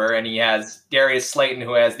remember, and he has Darius Slayton,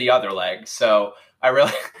 who has the other leg. So I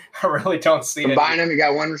really don't see Combine them, you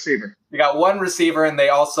got one receiver. You got one receiver, and they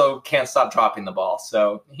also can't stop dropping the ball.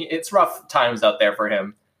 So it's rough times out there for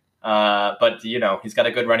him. But, he's got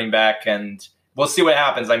a good running back, and we'll see what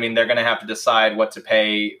happens. I mean, they're going to have to decide what to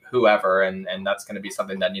pay whoever, and that's going to be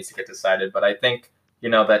something that needs to get decided. But I think,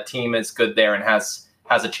 that team is good there and has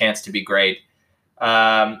a chance to be great.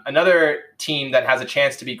 Another team that has a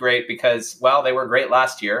chance to be great because, well, they were great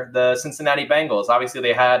last year, the Cincinnati Bengals. Obviously,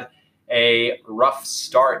 they had a rough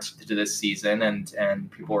start to this season,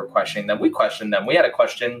 and people were questioning them. We questioned them. We had a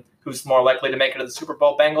question, who's more likely to make it to the Super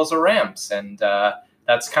Bowl, Bengals or Rams? And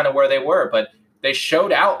that's kind of where they were. But they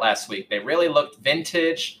showed out last week. They really looked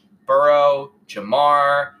vintage. Burrow,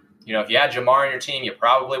 Jamar. If you had Jamar on your team, you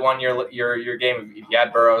probably won your game. If you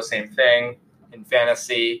had Burrow, same thing in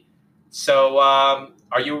fantasy. So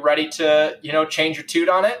are you ready to, change your tune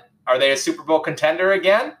on it? Are they a Super Bowl contender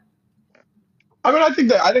again? I mean, I think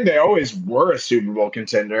they always were a Super Bowl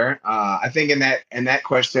contender. I think in that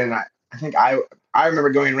question, I remember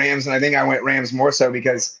going Rams, and I think I went Rams more so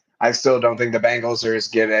because I still don't think the Bengals are as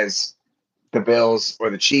good as the Bills or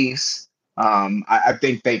the Chiefs. I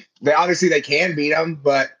think they obviously they can beat them,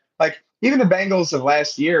 but like even the Bengals of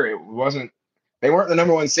last year, they weren't the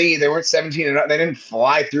number one seed. They weren't 17 and they didn't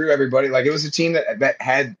fly through everybody. Like it was a team that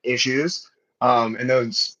had issues, and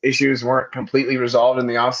those issues weren't completely resolved in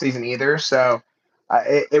the offseason either. So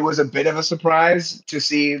it was a bit of a surprise to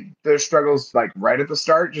see their struggles like right at the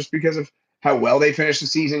start, just because of how well they finished the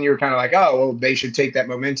season. You were kind of like, oh, well, they should take that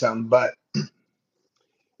momentum. But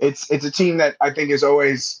it's a team that I think has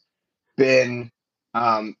always been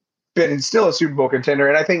still a Super Bowl contender.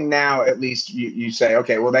 And I think now at least you say,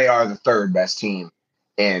 okay, well, they are the third best team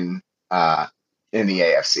in the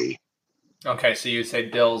AFC. Okay, so you say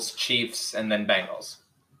Bills, Chiefs, and then Bengals.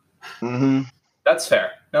 Mm-hmm. That's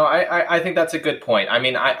fair. No, I think that's a good point. I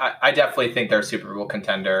mean, I definitely think they're a Super Bowl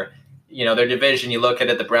contender. Their division, you look at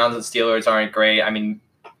it, the Browns and Steelers aren't great. I mean,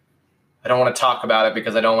 I don't want to talk about it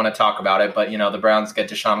because I don't want to talk about it, but, the Browns get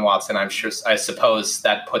Deshaun Watson. I suppose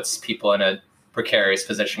that puts people in a precarious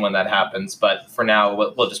position when that happens. But for now,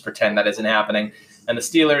 we'll just pretend that isn't happening. And the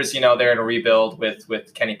Steelers, they're in a rebuild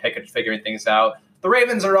with Kenny Pickett figuring things out. The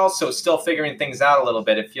Ravens are also still figuring things out a little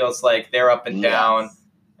bit. It feels like they're up and down.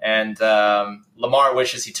 And Lamar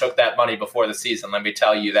wishes he took that money before the season. Let me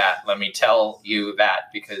tell you that.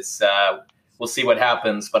 Because we'll see what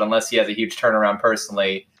happens. But unless he has a huge turnaround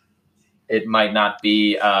personally, it might not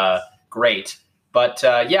be great. But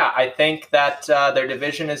I think that their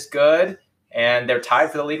division is good, and they're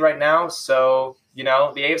tied for the lead right now. So, the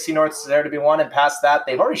AFC North is there to be won, and past that,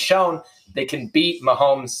 they've already shown they can beat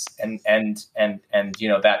Mahomes and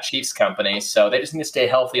that Chiefs company. So they just need to stay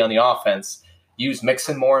healthy on the offense. Use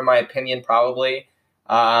Mixon more, in my opinion, probably.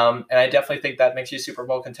 And I definitely think that makes you a Super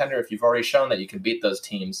Bowl contender if you've already shown that you can beat those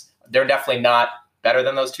teams. They're definitely not better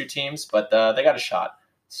than those two teams, but they got a shot.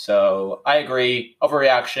 So I agree.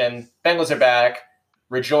 Overreaction. Bengals are back.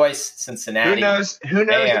 Rejoice, Cincinnati. Who knows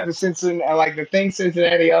if the Cincinnati, the thing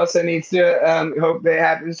Cincinnati also needs to hope that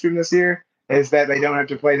happens from this year is that they don't have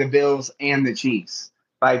to play the Bills and the Chiefs.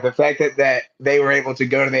 Like the fact that they were able to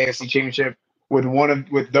go to the AFC Championship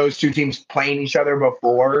with those two teams playing each other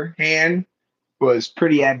beforehand was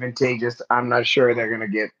pretty advantageous. I'm not sure they're going to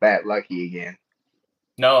get that lucky again.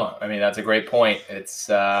 No, I mean, that's a great point. It's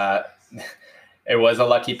it was a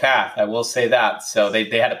lucky path. I will say that. So they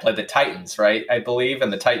had to play the Titans, right? I believe.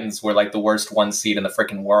 And the Titans were like the worst one seed in the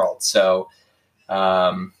freaking world. So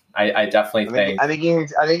I definitely think. I think you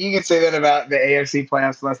can say that about the AFC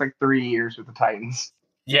playoffs the last 3 years with the Titans.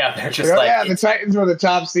 Yeah, they're just the Titans were the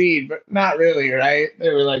top seed, but not really, right? They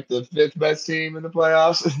were like the fifth best team in the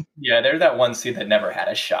playoffs. Yeah, they're that one seed that never had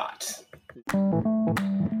a shot.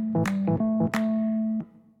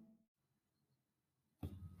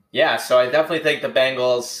 Yeah, so I definitely think the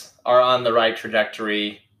Bengals are on the right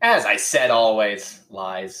trajectory. As I said, always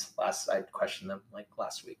lies. I questioned them like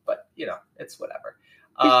last week, but it's whatever.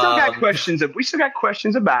 We still got Um, questions. We still got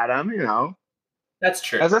questions about them. that's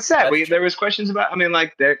true. As I said, That's true. there was questions about. I mean,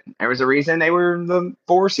 like there was a reason they were the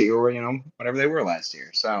 4 seed or whatever they were last year.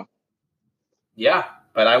 So Yeah,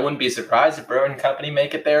 but I wouldn't be surprised if Bruin Company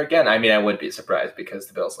make it there again. I mean, I would be surprised because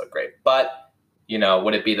the Bills look great. But,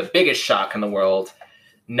 would it be the biggest shock in the world?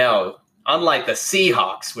 No. Unlike the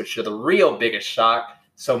Seahawks, which are the real biggest shock.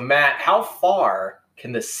 So, Matt, how far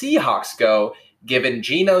can the Seahawks go given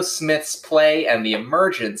Geno Smith's play and the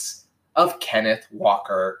emergence of Kenneth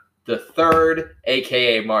Walker the third,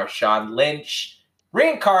 a.k.a. Marshawn Lynch,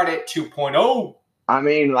 reincarnate 2.0? I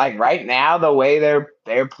mean, like right now, the way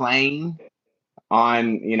they're playing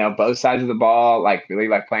on both sides of the ball, like really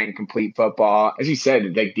like playing complete football. As you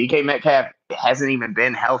said, like DK Metcalf hasn't even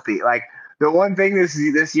been healthy. Like the one thing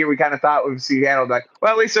this year we kind of thought with Seattle, like,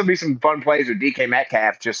 well, at least there'll be some fun plays with DK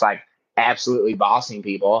Metcalf, just like absolutely bossing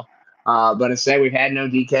people. But instead, we've had no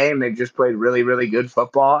DK, and they've just played really, really good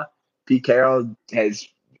football. Pete Carroll has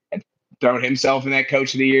thrown himself in that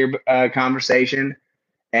Coach of the Year conversation,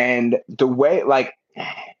 and the way like.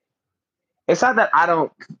 It's not that I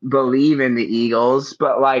don't believe in the Eagles,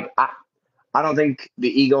 but like I don't think the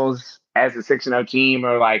Eagles as a 6-0 team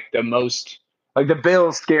are like the most like the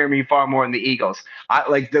Bills scare me far more than the Eagles. I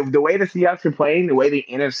like the way the Seahawks are playing, the way the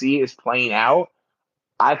NFC is playing out,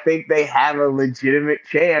 I think they have a legitimate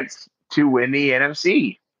chance to win the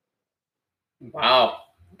NFC. Wow.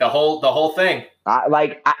 The whole thing.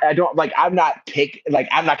 I don't like I'm not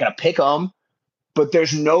gonna pick them, but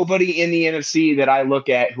there's nobody in the NFC that I look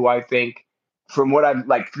at who I think, from what I've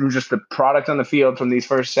like through just the product on the field from these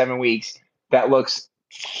first 7 weeks, that looks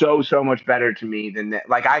so much better to me than that.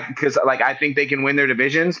 Because I think they can win their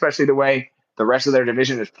division, especially the way the rest of their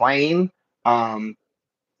division is playing,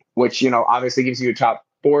 which obviously gives you a top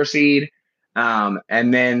 4 seed,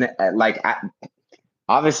 and then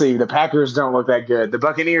obviously, the Packers don't look that good. The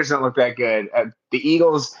Buccaneers don't look that good. The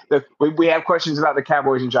Eagles, we have questions about the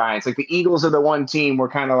Cowboys and Giants. Like the Eagles are the one team we're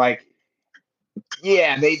kind of like,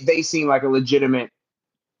 yeah, they seem like a legitimate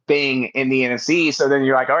thing in the NFC. So then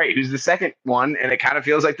you're like, all right, who's the second one? And it kind of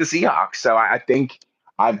feels like the Seahawks. So I think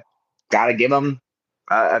I've got to give them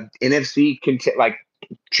NFC like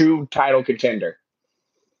true title contender.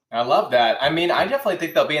 I love that. I mean, I definitely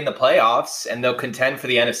think they'll be in the playoffs and they'll contend for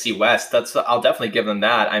the NFC West. I'll definitely give them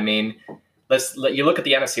that. I mean, you look at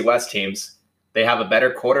the NFC West teams. They have a better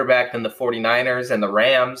quarterback than the 49ers and the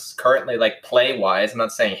Rams currently, like play-wise. I'm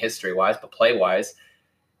not saying history-wise, but play-wise.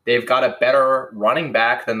 They've got a better running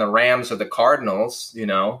back than the Rams or the Cardinals.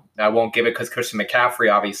 I won't give it because Christian McCaffrey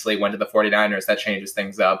obviously went to the 49ers. That changes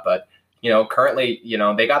things up. But, currently,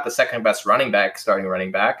 they got the second best starting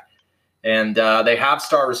running back. And they have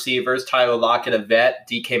star receivers, Tyler Lockett, a vet,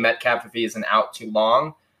 DK Metcalf if he isn't out too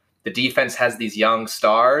long. The defense has these young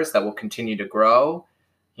stars that will continue to grow.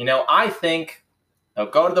 I think they'll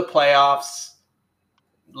go to the playoffs.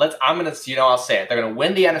 I'll say it. They're going to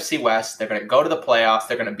win the NFC West. They're going to go to the playoffs.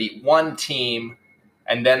 They're going to beat one team,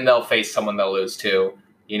 and then they'll face someone they'll lose to.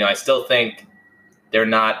 I still think they're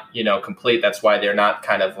not, complete. That's why they're not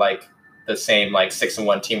kind of like the same like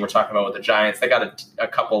 6-1 team we're talking about with the Giants. They got a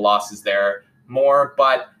couple losses there more,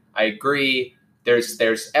 but I agree.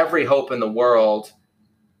 There's every hope in the world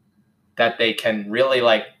that they can really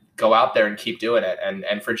like go out there and keep doing it.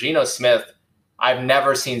 And for Geno Smith, I've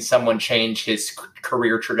never seen someone change his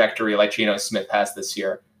career trajectory like Geno Smith has this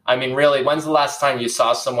year. I mean, really, when's the last time you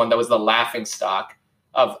saw someone that was the laughing stock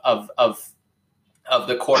of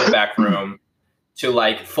the quarterback room to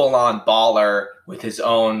like full on baller with his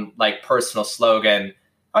own like personal slogan?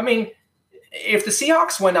 I mean, if the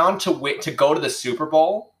Seahawks went on to go to the Super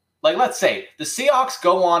Bowl, like let's say the Seahawks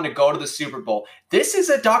go on to go to the Super Bowl, this is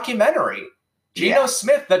a documentary. Geno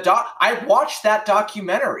Smith, I watched that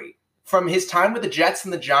documentary from his time with the Jets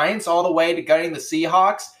and the Giants all the way to getting the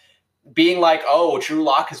Seahawks, being like, oh, Drew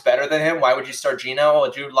Lock is better than him. Why would you start Geno?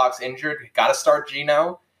 Drew Lock's injured. Got to start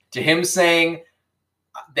Geno. To him saying,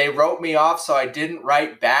 they wrote me off, so I didn't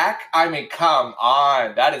write back. I mean, come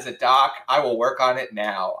on. That is a doc. I will work on it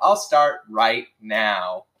now. I'll start right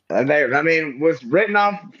now. I mean, was written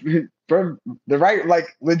off from the right,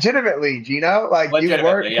 like legitimately, Geno. Like you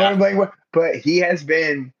weren't playing, but he has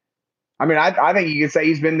been. I mean, I think you could say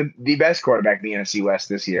he's been the best quarterback in the NFC West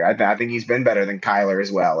this year. I think he's been better than Kyler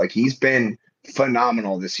as well. Like he's been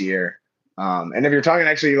phenomenal this year. And if you're talking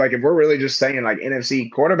actually, like if we're really just saying like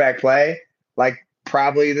NFC quarterback play, like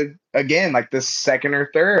probably the second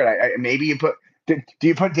or third. Maybe you put. Do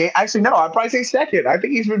you put actually no? I'd probably say second. I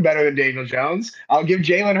think he's been better than Daniel Jones. I'll give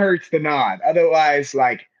Jalen Hurts the nod. Otherwise,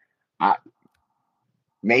 like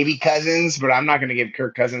Maybe Cousins, but I'm not going to give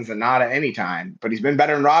Kirk Cousins a nod at any time. But he's been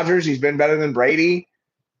better than Rodgers. He's been better than Brady.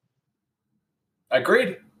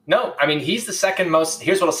 Agreed. No, I mean, he's the second most,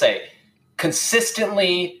 here's what I'll say,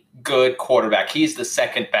 consistently good quarterback. He's the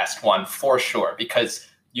second best one for sure, because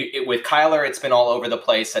with Kyler, it's been all over the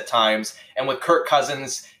place at times. And with Kirk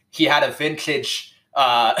Cousins, he had a vintage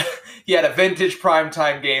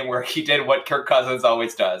primetime game where he did what Kirk Cousins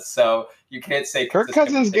always does. So you can't say Kirk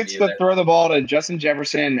Cousins gets to throw the ball to Justin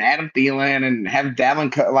Jefferson, Adam Thielen, and have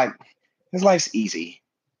Dalvin. Like, his life's easy.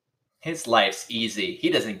 His life's easy. He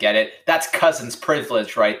doesn't get it. That's Cousins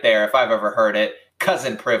privilege right there, if I've ever heard it.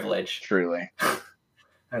 Cousin privilege. Truly.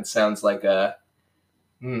 That sounds like a...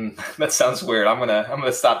 that sounds weird. I'm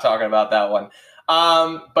gonna stop talking about that one.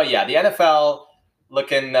 But yeah, the NFL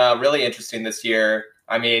looking really interesting this year.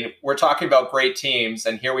 I mean, we're talking about great teams,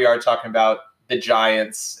 and here we are talking about the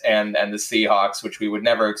Giants and the Seahawks, which we would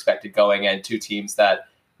never expected going in, two teams that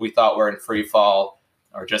we thought were in free fall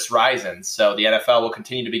or just rising. So the NFL will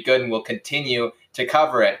continue to be good, and we'll continue to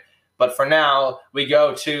cover it. But for now, we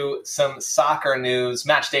go to some soccer news.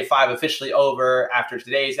 Match day 5 officially over after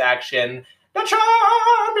today's action. The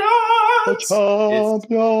champions! The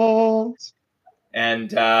champions!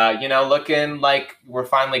 And, looking like we're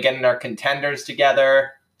finally getting our contenders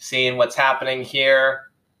together, seeing what's happening here.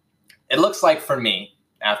 It looks like for me,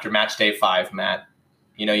 after match day 5, Matt,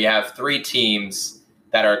 you have 3 teams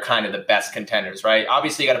that are kind of the best contenders, right?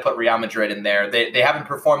 Obviously, you got to put Real Madrid in there. They haven't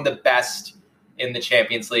performed the best in the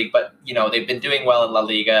Champions League, but, they've been doing well in La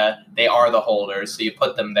Liga. They are the holders, so you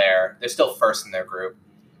put them there. They're still first in their group.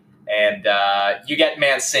 And you get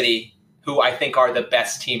Man City, who I think are the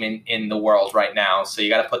best team in the world right now. So you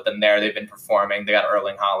got to put them there. They've been performing. They got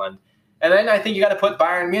Erling Haaland. And then I think you got to put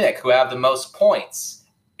Bayern Munich, who have the most points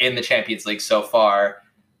in the Champions League so far.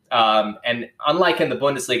 And unlike in the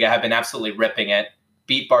Bundesliga, have been absolutely ripping it.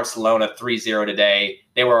 Beat Barcelona 3-0 today.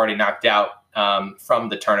 They were already knocked out from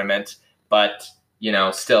the tournament, but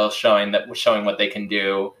still showing what they can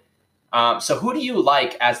do. So who do you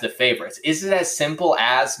like as the favorites? Is it as simple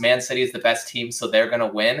as Man City is the best team, so they're going to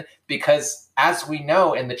win? Because as we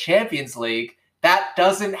know in the Champions League, that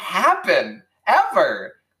doesn't happen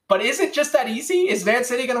ever. But is it just that easy? Is Man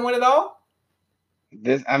City going to win it all?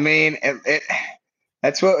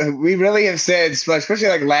 That's what we really have said, especially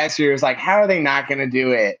like last year. It was like, how are they not going to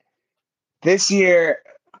do it? This year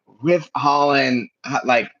with Haaland,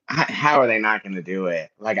 like, how are they not going to do it?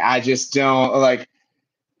 Like, I just don't like,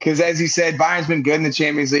 because as you said, Bayern's been good in the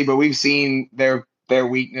Champions League, but we've seen their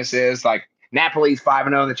weaknesses. Like, Napoli's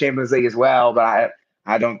 5-0 in the Champions League as well, but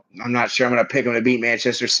I'm not sure I'm going to pick them to beat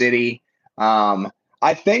Manchester City.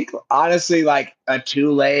 I think honestly, like a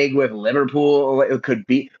 2-leg with Liverpool, it could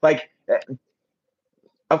be like.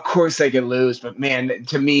 Of course they could lose, but man,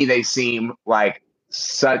 to me they seem like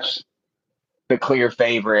such the clear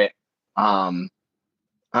favorite. Unless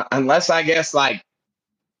I guess like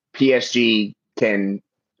PSG can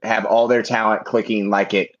have all their talent clicking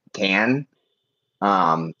like it can.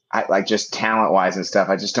 I like just talent wise and stuff.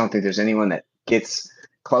 I just don't think there's anyone that gets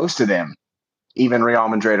close to them, even Real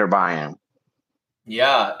Madrid or Bayern.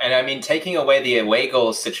 Yeah, and I mean taking away the away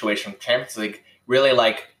goals situation from Champions League really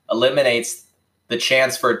like eliminates the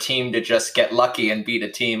chance for a team to just get lucky and beat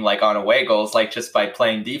a team like on away goals, like just by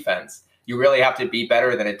playing defense. You really have to be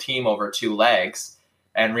better than a team over 2 legs.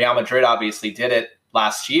 And Real Madrid obviously did it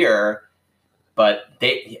last year, but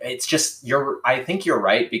I think you're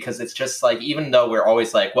right, because it's just like, even though we're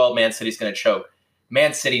always like, well, Man City's going to choke,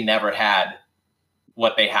 Man City never had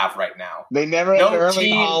what they have right now. They never had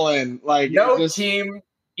Erling Haaland. Like, team.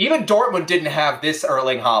 Even Dortmund didn't have this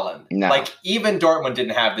Erling Haaland. No. Like, even Dortmund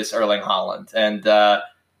didn't have this Erling Haaland. And, Well,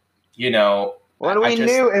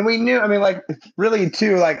 we knew, I mean, like, really,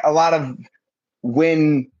 too, like, a lot of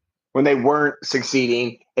when they weren't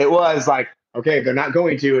succeeding, it was like, okay, they're not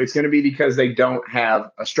going to. It's going to be because they don't have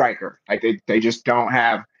a striker. Like, they just don't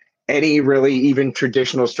have any really even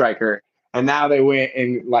traditional striker. And now they went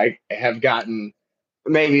and, like, have gotten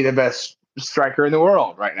maybe the best striker in the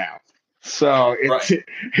world right now. So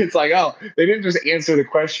it's like, oh, they didn't just answer the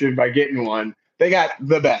question by getting one. They got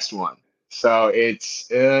the best one. So it's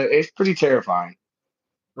pretty terrifying.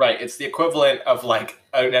 Right. It's the equivalent of like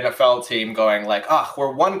an NFL team going like,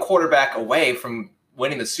 we're one quarterback away from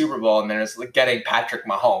winning the Super Bowl, and then it's like getting Patrick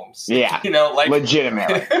Mahomes. Yeah. Like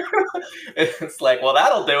legitimately. It's like, well,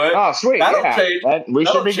 that'll do it. Oh, sweet. That'll change. We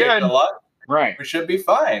should be good. A lot. Right. We should be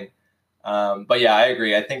fine. But yeah, I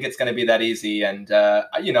agree. I think it's going to be that easy. And,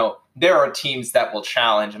 there are teams that will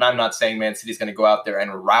challenge. And I'm not saying Man City's going to go out there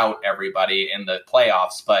and rout everybody in the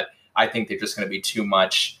playoffs, but I think they're just going to be too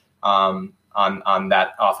much. on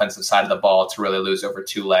that offensive side of the ball to really lose over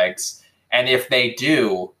two legs. And if they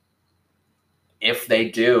do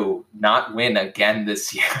not win again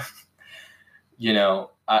this year,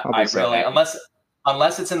 I really,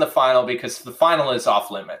 unless it's in the final, because the final is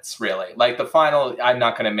off limits, really. Like the final, I'm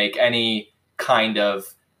not going to make any kind of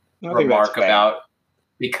remark about,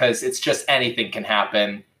 because it's just anything can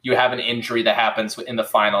happen. You have an injury that happens in the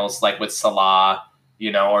finals, like with Salah,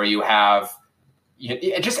 or you have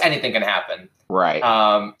just anything can happen. Right.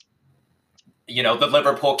 The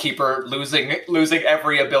Liverpool keeper losing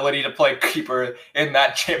every ability to play keeper in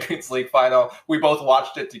that Champions League final. We both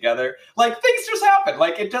watched it together. Like, things just happen.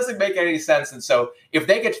 Like, it doesn't make any sense. And so if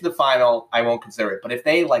they get to the final, I won't consider it. But if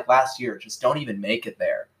they, like last year, just don't even make it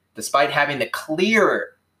there, despite having the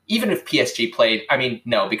clear, even if PSG played,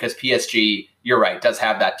 no, because PSG, you're right, does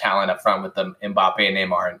have that talent up front with them, Mbappe,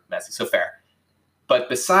 Neymar, and Messi. So fair. But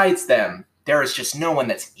besides them, there is just no one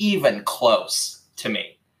that's even close to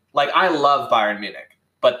me. Like, I love Bayern Munich,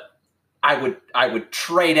 but I would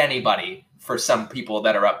trade anybody for some people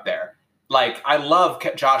that are up there. Like, I love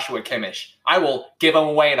Joshua Kimmich. I will give him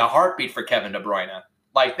away in a heartbeat for Kevin De Bruyne.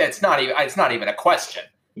 Like, it's not even a question.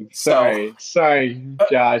 Sorry,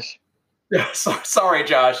 Josh. Sorry,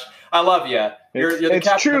 Josh. I love you. You're the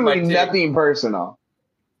captain of my team. It's truly nothing personal.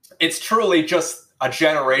 It's truly just a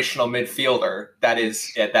generational midfielder that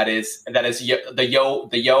is the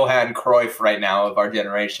Johan Cruyff right now of our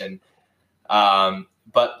generation.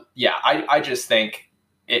 But yeah, I just think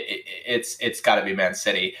it's got to be Man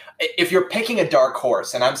City. If you're picking a dark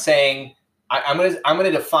horse, and I'm saying I'm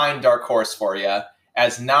gonna define dark horse for you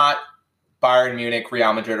as not Bayern Munich,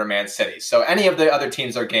 Real Madrid, or Man City. So any of the other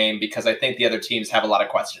teams are game, because I think the other teams have a lot of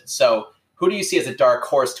questions. So who do you see as a dark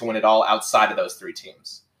horse to win it all outside of those three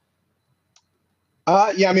teams?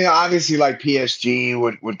 Obviously, like PSG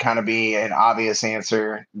would kind of be an obvious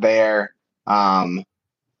answer there. And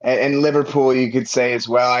Liverpool, you could say as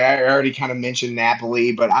well. I already kind of mentioned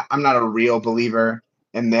Napoli, but I'm not a real believer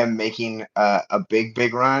in them making a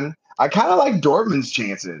big run. I kind of like Dortmund's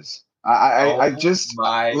chances. I love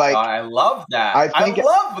that. I love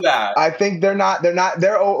that. I think they're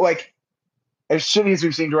like, as shitty as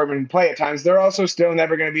we've seen Dortmund play at times, they're also still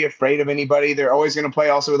never going to be afraid of anybody. They're always going to play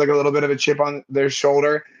also with like a little bit of a chip on their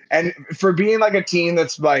shoulder. And for being like a team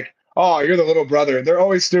that's like, oh, you're the little brother, they're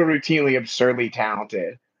always still routinely absurdly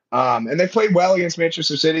talented. And they played well against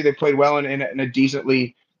Manchester City. They played well in a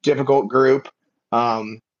decently difficult group,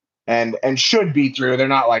 and should be through. They're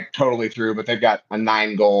not like totally through, but they've got a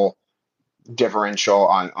 9-goal differential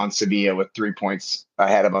on Sevilla with 3 points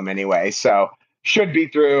ahead of them anyway. So should be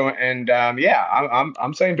through, and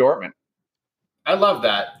I'm saying Dortmund. I love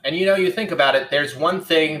that. And you think about it, there's one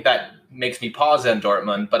thing that makes me pause on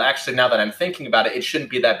Dortmund, but actually now that I'm thinking about it, it shouldn't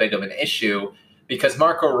be that big of an issue, because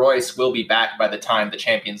Marco Reus will be back by the time the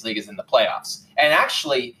Champions League is in the playoffs. And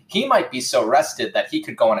actually, he might be so rested that he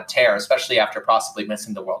could go on a tear, especially after possibly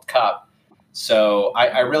missing the World Cup. So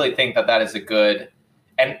I really think that is a good,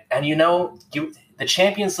 and the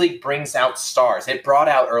Champions League brings out stars. It brought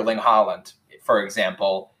out Erling Haaland, for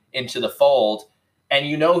example, into the fold. And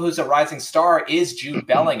who's a rising star is Jude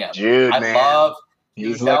Bellingham. I love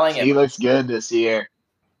Jude Bellingham. He looks good this year.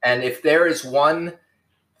 And if there is one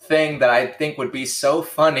thing that I think would be so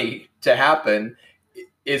funny to happen,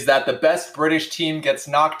 is that the best British team gets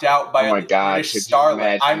knocked out by a British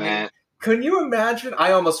starlet. Can you imagine?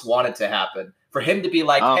 I almost want it to happen. For him to be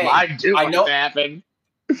like, hey, I know it to happen.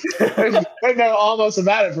 I know almost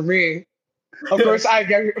about it for me. Of course,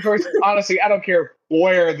 honestly, I don't care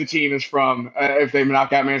where the team is from. If they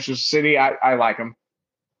knock out Manchester City, I like them.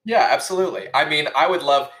 Yeah, absolutely. I would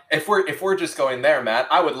love, if we're just going there, Matt,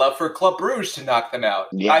 I would love for Club Brugge to knock them out.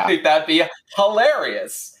 Yeah. I think that'd be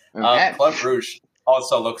hilarious. Club Brugge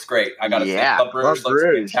also looks great. I gotta say, Club Brugge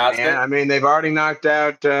looks fantastic. Yeah, they've already knocked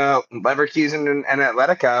out Leverkusen and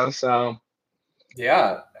Atletico, so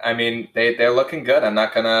yeah, they're looking good. I'm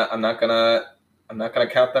not gonna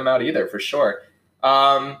count them out either, for sure.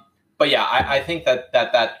 But yeah, I think that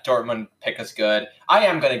Dortmund pick is good. I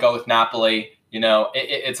am going to go with Napoli.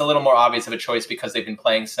 It's a little more obvious of a choice because they've been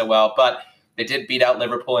playing so well, but they did beat out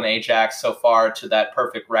Liverpool and Ajax so far to that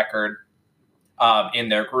perfect record in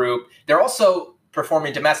their group. They're also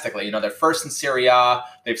performing domestically. They're first in Serie A.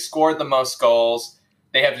 They've scored the most goals.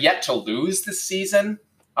 They have yet to lose this season,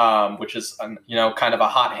 which is kind of a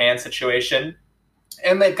hot hand situation.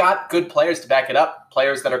 And they've got good players to back it up,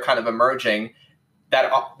 players that are kind of emerging that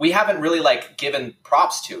we haven't really given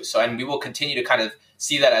props to. So, and we will continue to kind of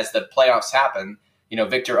see that as the playoffs happen.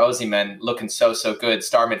 Victor Osimhen looking so good.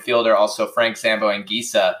 Star midfielder, also Frank Zambo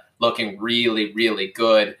Anguissa looking really, really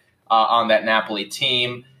good on that Napoli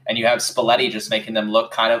team. and you have Spalletti just making them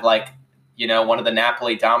look kind of like, one of the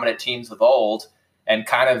Napoli dominant teams of old, and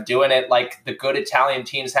kind of doing it like the good Italian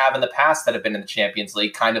teams have in the past that have been in the Champions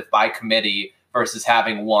League, kind of by committee versus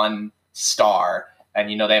having one star. And,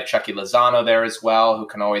 they have Chucky Lozano there as well, who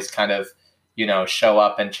can always kind of, show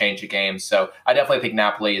up and change a game. So I definitely think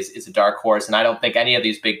Napoli is a dark horse, and I don't think any of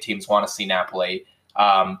these big teams want to see Napoli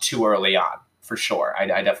too early on, for sure. I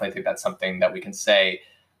definitely think that's something that we can say.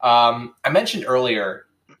 I mentioned earlier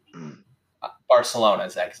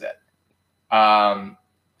Barcelona's exit.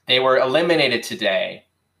 They were eliminated today,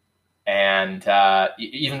 and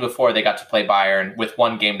even before they got to play Bayern with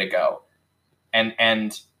one game to go.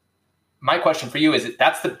 And my question for you is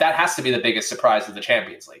that has to be the biggest surprise of the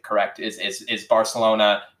Champions League, correct? Is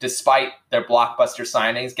Barcelona, despite their blockbuster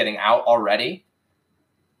signings, getting out already?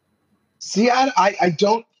 See, I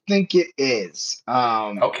don't think it is.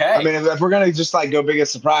 Okay. I mean, if we're gonna just like go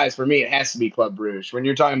biggest surprise, for me, it has to be Club Brugge. When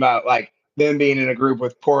you're talking about like them being in a group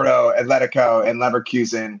with Porto, Atletico, and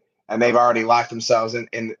Leverkusen, and they've already locked themselves in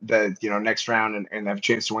the next round and have a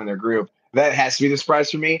chance to win their group, that has to be the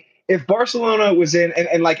surprise for me. If Barcelona was in,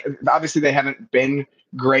 and like obviously they haven't been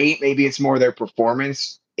great, maybe it's more their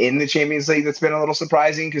performance in the Champions League that's been a little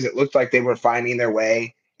surprising, because it looked like they were finding their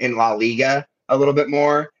way in La Liga a little bit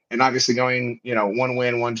more. And obviously going, one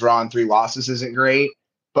win, one draw, and 3 losses isn't great.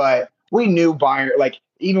 But we knew Bayern, like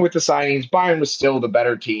even with the signings, Bayern was still the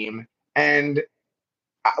better team. And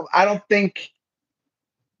I don't think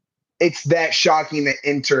it's that shocking that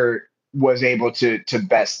Inter was able to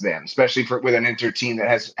best them, especially with an Inter team that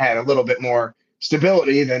has had a little bit more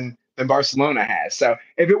stability than Barcelona has. So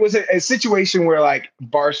if it was a situation where like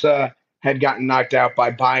Barca had gotten knocked out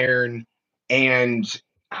by Bayern and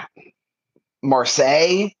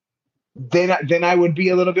Marseille, then I would be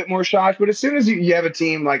a little bit more shocked. But as soon as you have a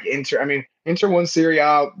team like Inter, I mean, Inter won Serie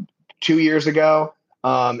A 2 years ago.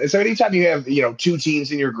 And so anytime you have, 2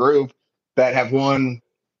 teams in your group that have won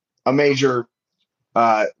a major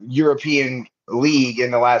European league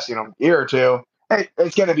in the last, year or two,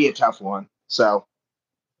 it's going to be a tough one. So.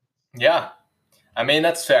 Yeah. I mean,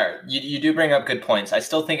 that's fair. You do bring up good points. I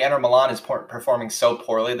still think Inter Milan is performing so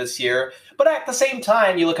poorly this year. But at the same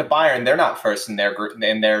time, you look at Bayern, they're not first in their group,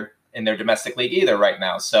 in their domestic league either right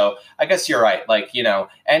now. So I guess you're right. Like,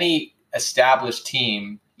 any established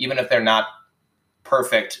team, even if they're not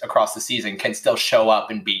perfect across the season, can still show up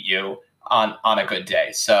and beat you on a good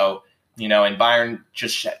day. So, and Bayern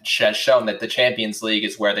just has shown that the Champions League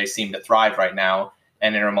is where they seem to thrive right now.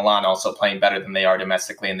 And Inter Milan also playing better than they are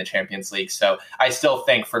domestically in the Champions League. So I still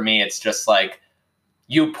think for me, it's just like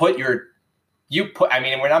I'm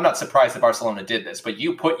not surprised that Barcelona did this, but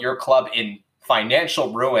you put your club in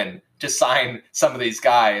financial ruin to sign some of these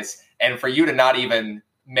guys, and for you to not even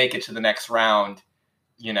make it to the next round,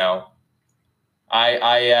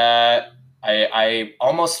 I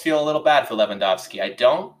almost feel a little bad for Lewandowski. I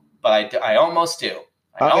don't, but I almost do.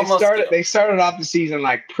 They started off the season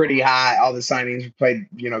like pretty high. All the signings played,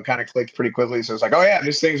 kind of clicked pretty quickly. So it's like, oh yeah,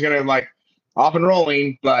 this thing's gonna like off and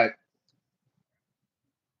rolling. But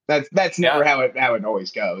that's never how it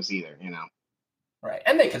always goes either, Right,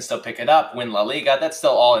 and they can still pick it up, win La Liga. That's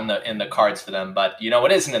still all in the cards for them. But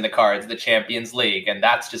what isn't in the cards? The Champions League, and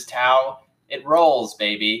that's just how it rolls,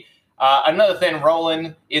 baby. Another thing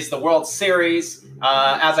rolling is the World Series.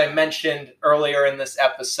 As I mentioned earlier in this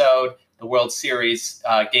episode, the World Series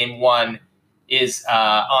Game 1 is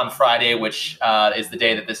on Friday, which is the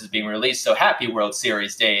day that this is being released. So happy World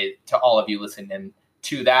Series Day to all of you listening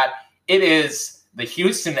to that. It is the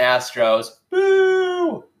Houston Astros,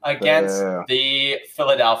 boo, against the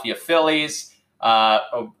Philadelphia Phillies.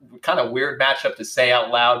 A kind of weird matchup to say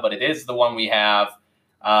out loud, but it is the one we have.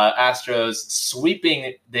 Astros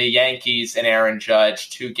sweeping the Yankees and Aaron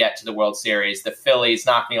Judge to get to the World Series. The Phillies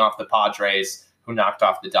knocking off the Padres, who knocked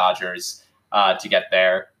off the Dodgers to get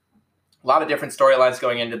there. A lot of different storylines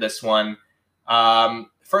going into this one.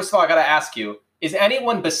 First of all, I got to ask you, is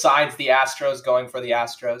anyone besides the Astros going for the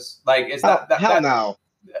Astros? Like, is that hell no?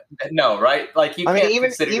 No, right? Like, you can't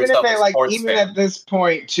consider even yourself if they, a like, sports even fan. at this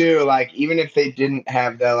point too, like, even if they didn't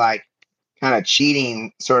have the like kind of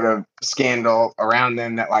cheating sort of scandal around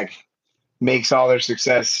them that like makes all their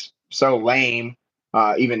success so lame,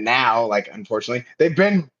 even now, like, unfortunately, they've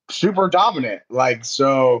been super dominant. Like,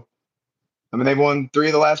 so, I mean, they've won 3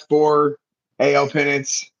 of the last 4 AL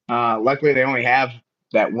pennants. Luckily, they only have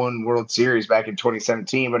that one World Series back in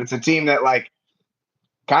 2017, but it's a team that like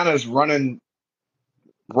kind of is running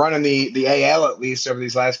the AL at least over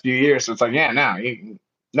these last few years. So it's like, yeah,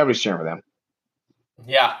 nobody's cheering for them.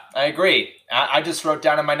 Yeah, I agree. I just wrote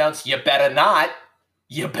down in my notes, you better not.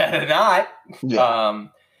 You better not. Yeah.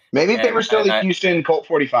 Maybe if they were still and the Houston Colt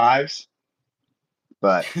 45s,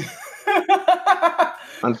 but that's fair.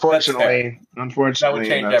 unfortunately, That would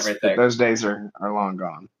change everything. those days are long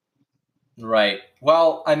gone. Right.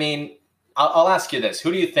 Well, I mean, I'll ask you this: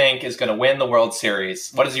 who do you think is going to win the World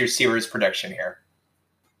Series? What is your series prediction here?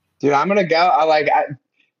 Dude, I'm gonna go.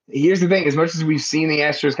 Here's the thing: as much as we've seen the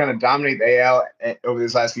Astros kind of dominate the AL over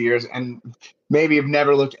these last few years, and maybe have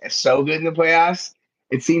never looked so good in the playoffs,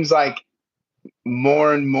 it seems like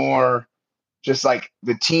more and more, just like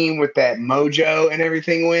the team with that mojo and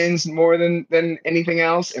everything wins more than anything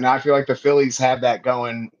else. And I feel like the Phillies have that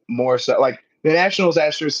going more so. Like the Nationals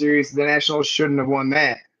Astros series, the Nationals shouldn't have won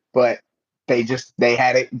that, but they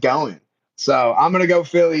had it going. So I'm gonna go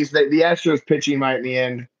Phillies. The Astros pitching might in the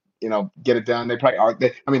end, get it done. They probably are.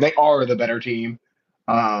 They are the better team.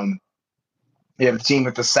 You have the team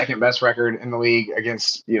with the second best record in the league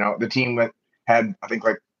against the team that had, I think,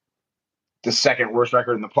 like the second worst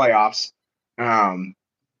record in the playoffs.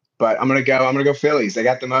 But I'm gonna go Phillies. They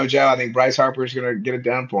got the mojo. I think Bryce Harper is gonna get it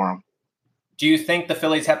done for them. Do you think the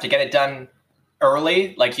Phillies have to get it done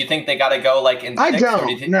early? Like, you think they got to go like in 6? I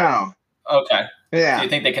don't. No. Okay. Yeah. Do you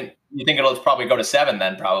think they can? You think it'll probably go to 7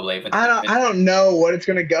 then? Probably. I don't know what it's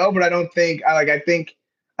gonna go, but I don't think. I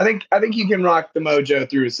think you can rock the mojo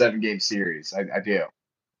through a 7-game series. I do.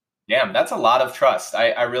 Damn, that's a lot of trust.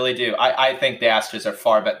 I really do. I think the Astros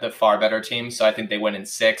are the far better team, so I think they win in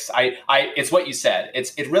 6. It's what you said.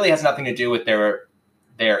 It really has nothing to do with their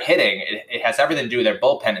hitting. It has everything to do with their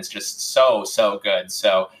bullpen. It's just so good.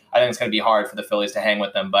 So I think it's going to be hard for the Phillies to hang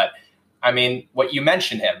with them. But I mean, what you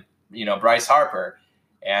mentioned him, Bryce Harper,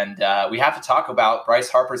 and we have to talk about Bryce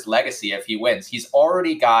Harper's legacy if he wins. He's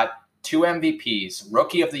already got 2 MVPs,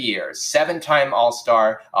 Rookie of the Year, 7-time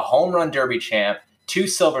All-Star, a home run derby champ, 2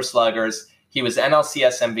 Silver Sluggers. He was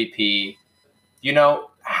NLCS MVP.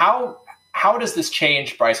 How does this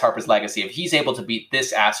change Bryce Harper's legacy if he's able to beat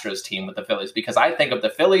this Astros team with the Phillies? Because I think if the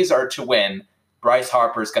Phillies are to win, Bryce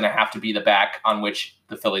Harper is going to have to be the back on which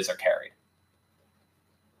the Phillies are carried.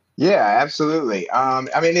 Yeah, absolutely.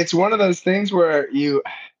 It's one of those things where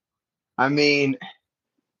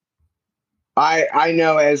I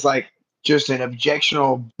know as like just an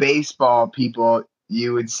objectional baseball people,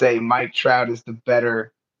 you would say Mike Trout is the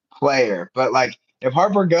better player. But like if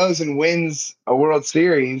Harper goes and wins a World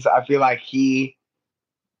Series, I feel like he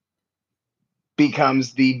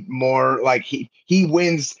becomes the more like he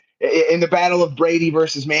wins in the battle of Brady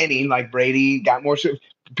versus Manning. Like Brady got more.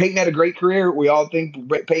 Peyton had a great career. We all think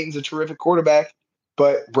Peyton's a terrific quarterback,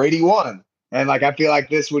 but Brady won. And like I feel like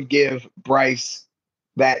this would give Bryce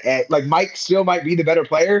that edge. Like Mike still might be the better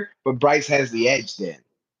player, but Bryce has the edge then.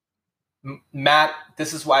 Matt,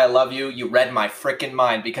 this is why I love you. You read my freaking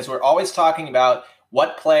mind, because we're always talking about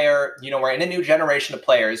what player, we're in a new generation of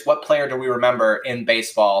players. What player do we remember in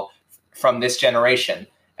baseball from this generation?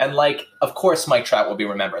 And like, of course, Mike Trout will be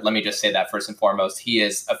remembered. Let me just say that first and foremost. He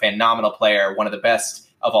is a phenomenal player, one of the best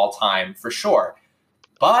of all time, for sure.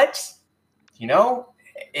 But,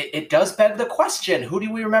 it does beg the question, who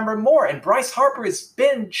do we remember more? And Bryce Harper has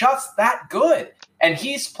been just that good. And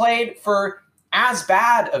he's played for as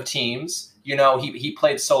bad of teams. He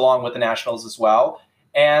played so long with the Nationals as well.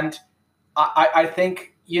 And I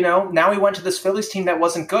think, now he went to this Phillies team that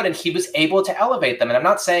wasn't good, and he was able to elevate them. And I'm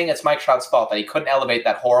not saying it's Mike Trout's fault that he couldn't elevate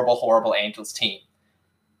that horrible, horrible Angels team.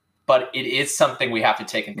 But it is something we have to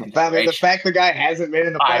take into consideration. The fact the guy hasn't been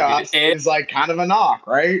in the playoffs is like kind of a knock,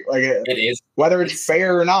 right? Like it is. Whether it's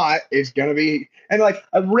fair or not, it's going to be. And like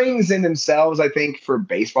rings in themselves, I think for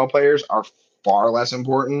baseball players are far less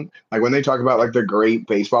important. Like when they talk about like the great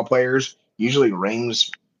baseball players, usually rings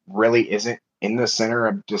really isn't in the center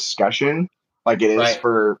of discussion like it is right.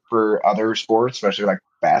 for other sports, especially like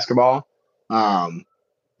basketball.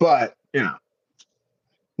 But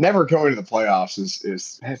never going to the playoffs is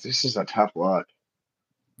just a tough look.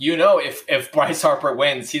 If Bryce Harper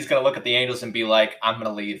wins, he's going to look at the Angels and be like, I'm going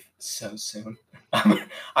to leave so soon.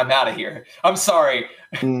 I'm out of here. I'm sorry.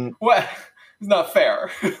 What? It's not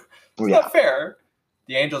fair. Not fair.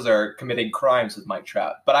 The Angels are committing crimes with Mike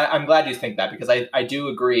Trout. But I'm glad you think that, because I do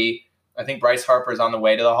agree. I think Bryce Harper is on the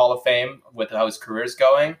way to the Hall of Fame with how his career is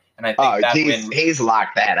going. And I think he's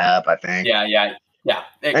locked that up, I think. Yeah.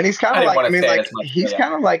 And he's kind of like, he's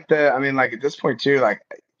kind of like at this point too, like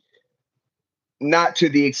not to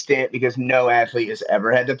the extent, because no athlete has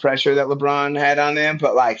ever had the pressure that LeBron had on them,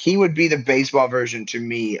 but like he would be the baseball version to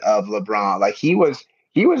me of LeBron. Like he was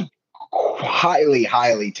highly,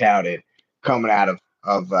 highly touted coming out of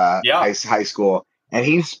high school, and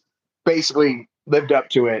he's basically lived up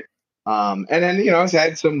to it. And then has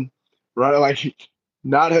had some run, like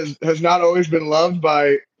has not always been loved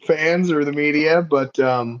by fans or the media, but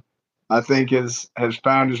I think has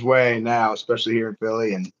found his way now, especially here in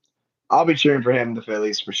Philly, and I'll be cheering for him in the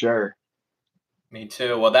Phillies for sure. Me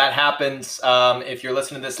too. Well, that happens. If you're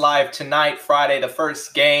listening to this live tonight, Friday, the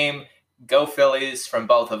first game, go Phillies from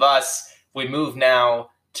both of us. We move now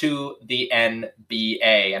to the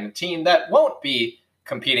NBA, and a team that won't be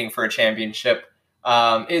competing for a championship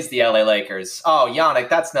is the LA Lakers. Oh, Yannick,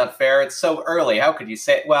 that's not fair. It's so early. How could you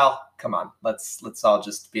say? Well, come on. Let's all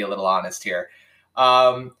just be a little honest here.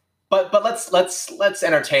 But let's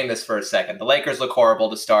entertain this for a second. The Lakers look horrible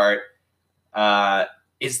to start.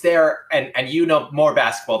 Is there, and you know more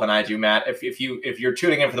basketball than I do, Matt. If you're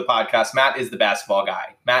tuning in for the podcast, Matt is the basketball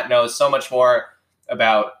guy. Matt knows so much more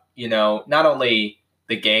about, not only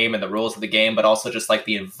the game and the rules of the game, but also just like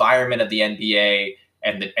the environment of the NBA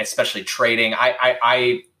and especially trading.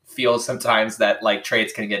 I feel sometimes that like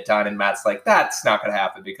trades can get done, and Matt's like, that's not going to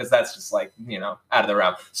happen because that's just like, out of the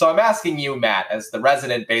realm. So I'm asking you, Matt, as the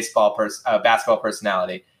resident basketball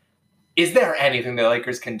personality, is there anything the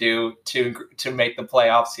Lakers can do to make the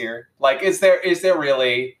playoffs here? Like, is there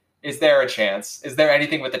a chance? Is there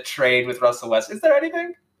anything with the trade with Russell West? Is there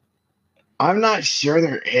anything? I'm not sure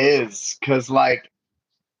there is, because like,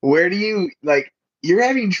 where do you like? You're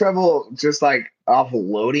having trouble just like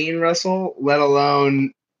offloading Russell, let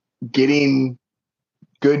alone getting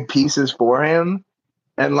good pieces for him.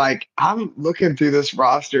 And like, I'm looking through this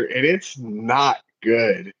roster, and it's not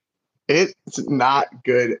good. It's not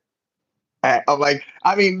good.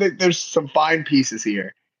 There's some fine pieces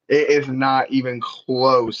here. It is not even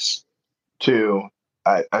close to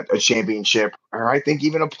a championship, or I think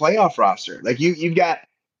even a playoff roster. Like you've got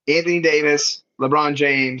Anthony Davis, LeBron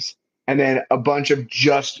James, and then a bunch of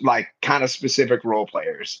just like kind of specific role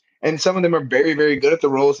players. And some of them are very, very good at the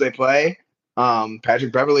roles they play.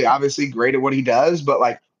 Patrick Beverley, obviously great at what he does, but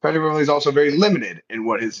like Patrick Beverley is also very limited in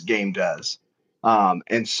what his game does.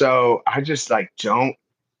 And so I just like don't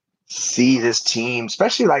see this team,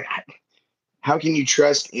 especially like how can you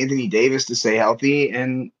trust Anthony Davis to stay healthy?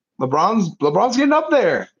 And LeBron's getting up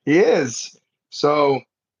there. He is. So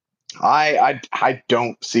I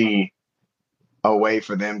don't see a way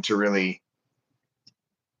for them to really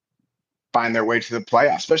find their way to the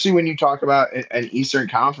playoffs, especially when you talk about an Eastern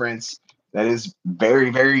Conference that is very,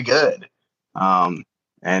 very good. And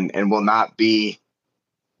will not be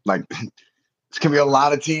like it's gonna be a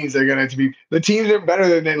lot of teams that are gonna be the teams that are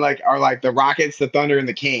better than like are like the Rockets, the Thunder, and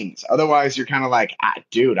the Kings. Otherwise, you're kind of like,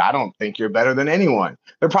 dude, I don't think you're better than anyone.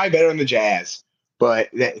 They're probably better than the Jazz, but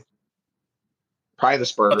probably the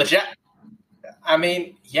Spurs. But the Jazz, I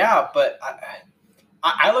mean, yeah, but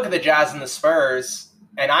I look at the Jazz and the Spurs,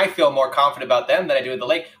 and I feel more confident about them than I do with the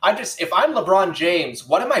Lakers. If I'm LeBron James,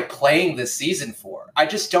 what am I playing this season for? I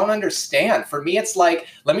just don't understand. For me, it's like,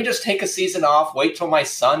 let me just take a season off, wait till my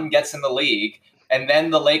son gets in the league, and then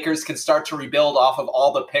the Lakers can start to rebuild off of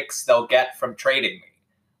all the picks they'll get from trading me.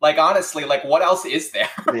 Like, honestly, like, what else is there?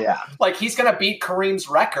 Yeah. Like, he's going to beat Kareem's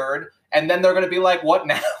record, and then they're going to be like, what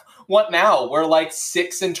now? What now? We're like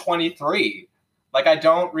 6-23. Like, I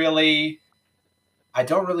don't really.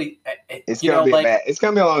 It's gonna be bad. It's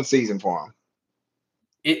gonna be a long season for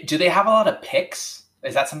them. Do they have a lot of picks?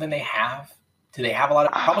 Is that something they have? Do they have a lot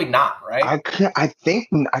of? Probably not, right? I think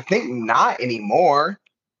not anymore.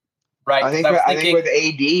 Right. I think with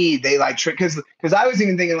AD they like trick because I was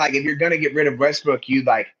even thinking like if you're gonna get rid of Westbrook,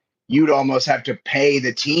 you'd almost have to pay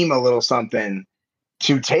the team a little something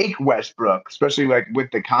to take Westbrook, especially like with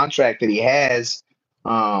the contract that he has.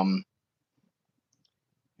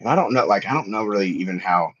 And I don't know really even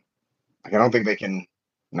how, like, I don't think they can,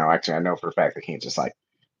 no, actually, I know for a fact they can't just like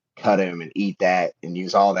cut him and eat that and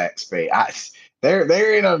use all that space.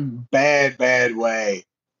 They're in a bad way.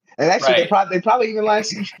 And actually, right. they probably even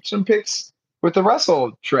lost some picks with the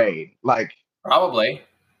Russell trade. Like, probably,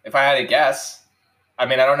 if I had to guess. I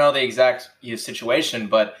mean, I don't know the exact situation,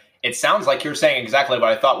 but it sounds like you're saying exactly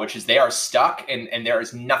what I thought, which is they are stuck and there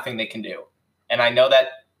is nothing they can do. And I know that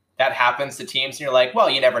happens to teams, and you're like, well,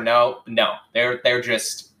 you never know. No, they're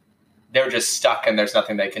just stuck, and there's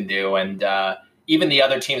nothing they can do. And even the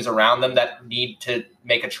other teams around them that need to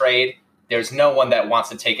make a trade, there's no one that wants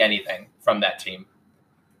to take anything from that team.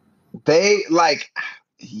 They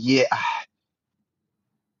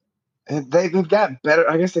they've got better.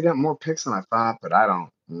 I guess they got more picks than I thought, but I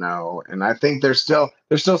don't know. And I think they're still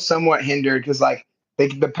somewhat hindered because like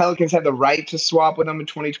the Pelicans had the right to swap with them in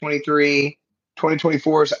 2023.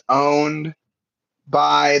 2024 is owned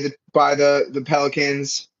by the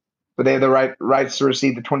Pelicans, but they have the rights to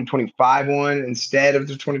receive the 2025 one instead of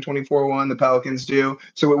the 2024 one. The Pelicans do,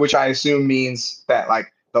 so which I assume means that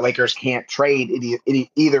like the Lakers can't trade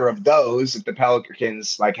either of those if the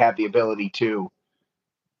Pelicans like have the ability to,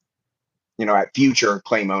 at future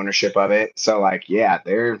claim ownership of it. So like, yeah,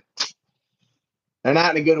 they're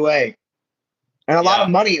not in a good way. And a lot of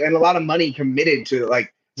money committed to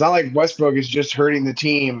like, it's not like Westbrook is just hurting the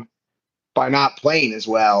team by not playing as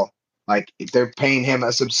well. Like they're paying him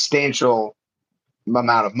a substantial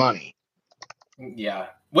amount of money. Yeah.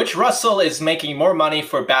 Which Russell is making more money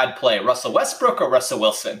for bad play, Russell Westbrook or Russell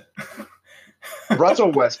Wilson?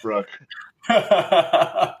 Russell Westbrook.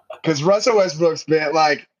 Because Russell Westbrook's been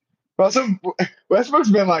like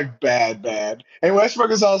bad. And Westbrook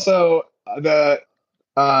is also the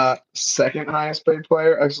second highest paid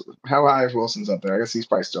player. How high is Wilson's up there? I guess he's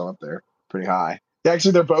probably still up there pretty high. Yeah,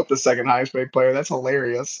 actually, they're both the second highest paid player. That's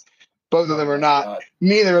hilarious. Both of them are not. God.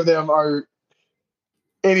 Neither of them are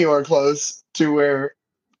anywhere close to where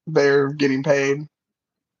they're getting paid.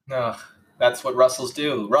 No, that's what Russells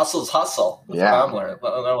do. Russells hustle. That's what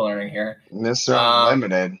I'm learning here. Mr.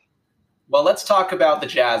 Unlimited. Well, let's talk about the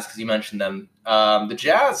Jazz because you mentioned them. The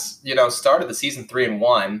Jazz, started the season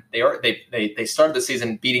 3-1. They started the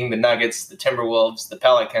season beating the Nuggets, the Timberwolves, the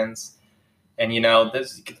Pelicans, and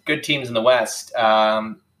there's good teams in the West.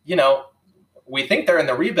 We think they're in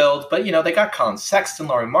the rebuild, but they got Colin Sexton,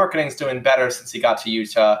 Lauri Markkanen's doing better since he got to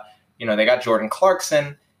Utah. They got Jordan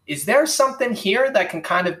Clarkson. Is there something here that can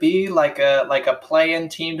kind of be like a play-in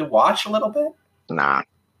team to watch a little bit? Nah.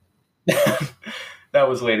 That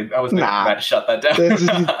was waiting. I was about to shut that down.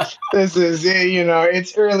 This is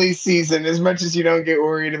it's early season. As much as you don't get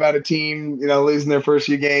worried about a team, losing their first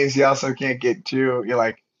few games, you also can't get too. You're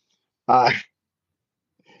like, honestly,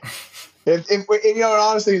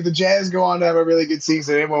 if the Jazz go on to have a really good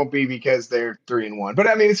season, it won't be because they're 3-1. But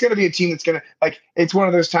I mean, it's going to be a team that's going to like. It's one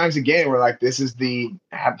of those times again where like this is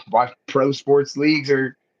why pro sports leagues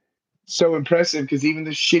are so impressive because even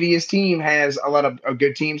the shittiest team has a lot of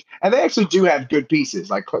good teams, and they actually do have good pieces.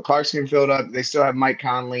 Like Clarkson filled up. They still have Mike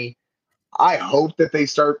Conley. I hope that they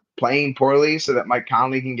start playing poorly so that Mike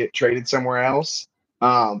Conley can get traded somewhere else.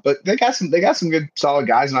 But they got some good solid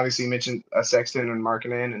guys, and obviously you mentioned Sexton and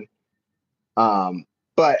Markkanen, and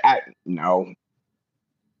no,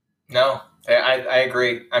 I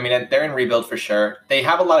agree. I mean, they're in rebuild for sure. They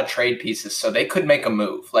have a lot of trade pieces, so they could make a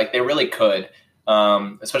move. Like they really could.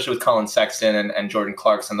 Especially with Colin Sexton and Jordan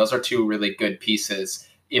Clarkson. Those are two really good pieces.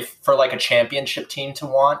 If for like a championship team to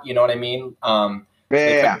want, you know what I mean?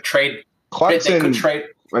 They could trade. Clarkson, they could trade.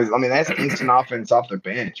 I mean, that's instant offense off the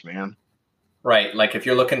bench, man. Right. Like if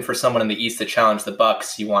you're looking for someone in the East to challenge the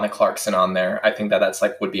Bucks, you want a Clarkson on there. I think that's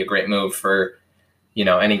would be a great move for,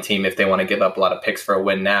 any team if they want to give up a lot of picks for a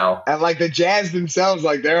win now. And like the Jazz themselves,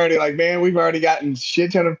 like they're already like, man, we've already gotten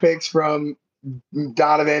shit ton of picks from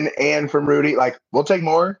Donovan and from Rudy. Like we'll take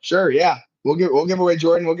more, sure, yeah. We'll give away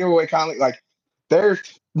Jordan, we'll give away Conley. Like they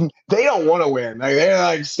don't want to win. Like they're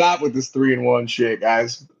like, stop with this 3-1 shit,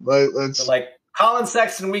 guys. Let's like Colin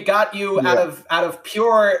Sexton, we got you out of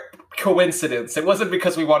pure coincidence. It wasn't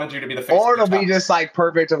because we wanted you to be the face. Or it'll be just like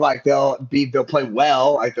perfect of like they'll play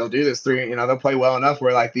well, like they'll do this they'll play well enough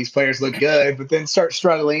where like these players look good, but then start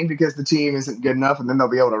struggling because the team isn't good enough, and then they'll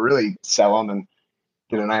be able to really sell them and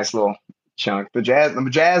get a nice little chunk. The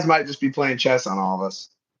Jazz might just be playing chess on all of us.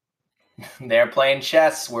 They're playing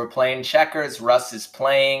chess. We're playing checkers. Russ is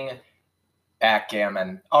playing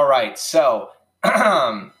backgammon. All right. So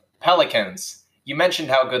Pelicans, you mentioned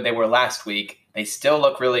how good they were last week. They still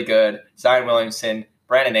look really good. Zion Williamson,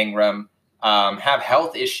 Brandon Ingram have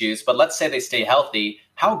health issues, but let's say they stay healthy.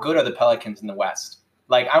 How good are the Pelicans in the West?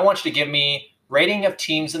 Like, I want you to give me rating of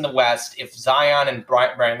teams in the West if Zion and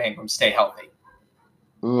Brandon Ingram stay healthy.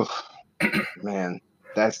 Oof. Man,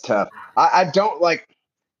 that's tough. I don't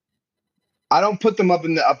put them up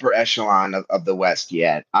in the upper echelon of the West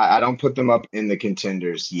yet. I don't put them up in the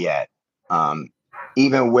contenders yet.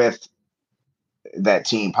 Even with that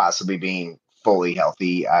team possibly being fully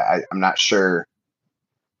healthy, I'm not sure.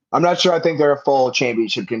 I think they're a full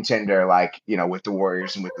championship contender, with the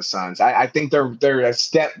Warriors and with the Suns. I think they're a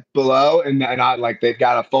step below, and not like they've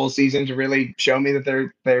got a full season to really show me that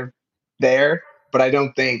they're there. But I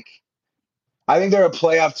think they're a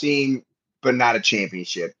playoff team, but not a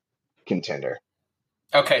championship contender.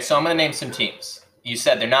 Okay, so I'm going to name some teams. You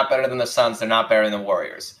said they're not better than the Suns. They're not better than the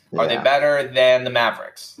Warriors. Are they better than the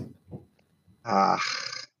Mavericks?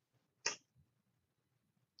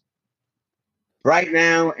 Right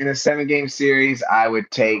now, in a 7-game series, I would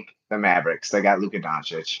take the Mavericks. They got Luka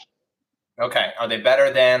Doncic. Okay. Are they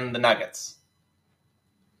better than the Nuggets?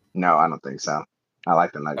 No, I don't think so. I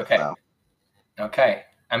like the Nuggets, though. Okay.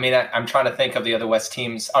 I mean, I'm trying to think of the other West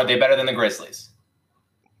teams. Are they better than the Grizzlies?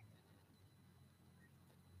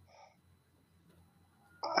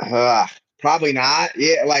 Probably not.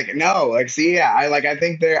 Yeah, like no, like see, yeah, I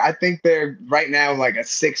think they're right now like a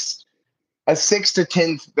sixth to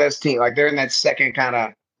tenth best team. Like they're in that second kind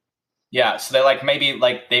of. Yeah, so they're like maybe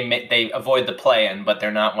like they avoid the play-in, but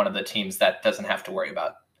they're not one of the teams that doesn't have to worry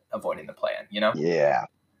about avoiding the play-in. Yeah,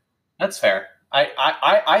 That's fair.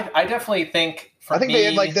 I definitely think for I think me,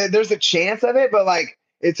 they like there's a chance of it, but like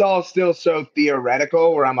it's all still so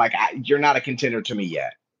theoretical. Where I'm like, you're not a contender to me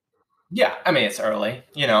yet. yeah, I mean, it's early.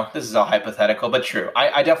 This is all hypothetical, but true.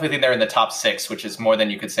 I definitely think they're in the top 6, which is more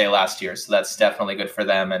than you could say last year. So that's definitely good for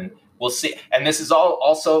them, and we'll see. And this is all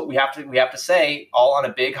also we have to say all on a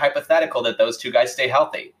big hypothetical that those two guys stay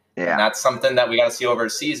healthy. Yeah, and that's something that we got to see over a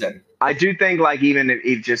season. I do think like even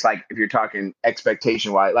if just like if you're talking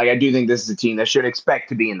expectation wise, like I do think this is a team that should expect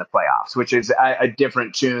to be in the playoffs, which is a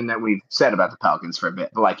different tune that we've said about the Pelicans for a bit.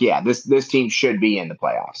 But like, yeah, this team should be in the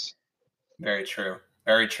playoffs. Very true.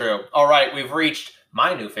 Very true. All right, we've reached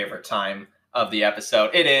my new favorite time of the episode.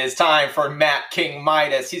 It is time for Matt King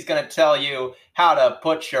Midas. He's going to tell you how to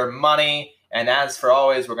put your money. And as for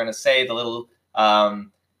always, we're going to say the little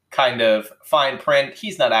kind of fine print.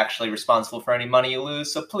 He's not actually responsible for any money you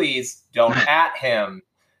lose, so please don't at him.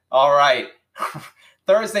 All right.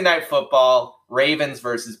 Thursday night football, Ravens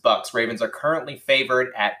versus Bucks. Ravens are currently favored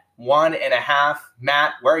at 1.5.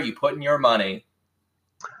 Matt, where are you putting your money?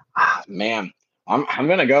 Man, I'm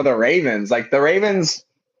gonna go the Ravens. Like the Ravens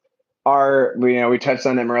are, we touched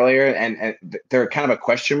on them earlier, and they're kind of a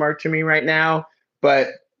question mark to me right now. But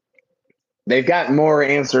they've got more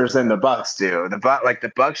answers than the Bucks do.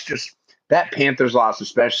 The Bucks just that Panthers loss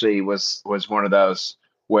especially was one of those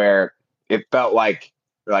where it felt like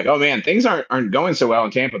they're like, oh man, things aren't going so well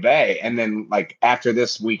in Tampa Bay, and then like after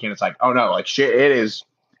this weekend, it's like, oh no, like shit, it is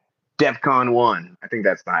DEFCON 1. I think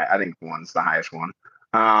I think 1's the highest one.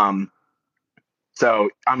 So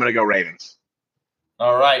I'm going to go Ravens.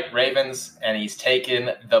 All right, Ravens, and he's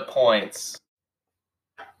taken the points.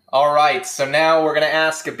 All right, so now we're going to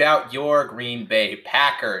ask about your Green Bay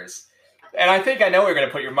Packers. And I think I know we're going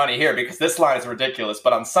to put your money here because this line is ridiculous.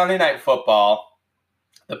 But on Sunday Night Football,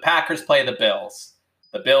 the Packers play the Bills.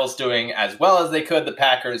 The Bills doing as well as they could. The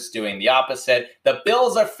Packers doing the opposite. The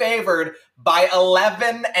Bills are favored by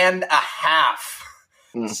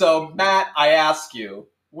 11.5. So, Matt, I ask you,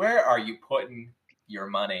 where are you putting your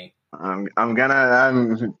money?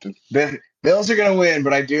 Bills are gonna win,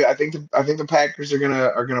 but I think the Packers are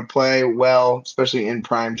gonna play well, especially in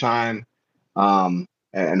prime time.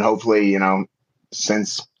 And hopefully,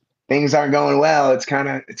 since things aren't going well, it's kind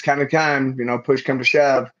of time, push come to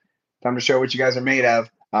shove, time to show what you guys are made of.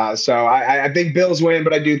 So I think Bills win,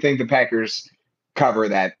 but I do think the Packers cover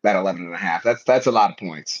that 11.5. That's a lot of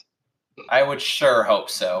points. I would sure hope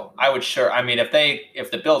so. I mean, if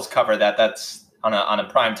the Bills cover that, that's on a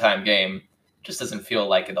primetime game. Just doesn't feel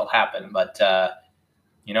like it'll happen. But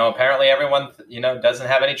apparently everyone doesn't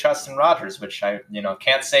have any trust in Rodgers, which I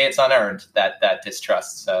can't say it's unearned, that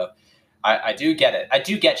distrust. So I do get it. I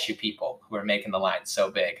do get you people who are making the line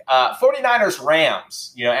so big. 49ers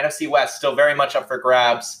Rams, NFC West still very much up for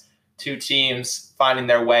grabs. Two teams finding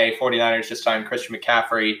their way. 49ers just signed Christian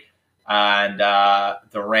McCaffrey. And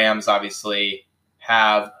the Rams obviously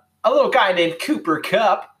have a little guy named Cooper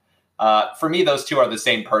Kupp. For me, those two are the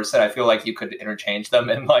same person. I feel like you could interchange them,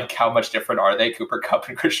 and like how much different are they, Cooper Kupp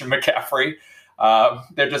and Christian McCaffrey?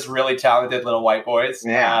 They're just really talented little white boys.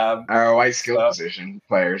 Yeah, our white skill position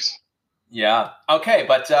players. Yeah. Okay,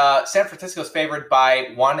 but San Francisco's favored by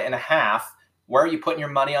 1.5. Where are you putting your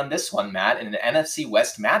money on this one, Matt, in an NFC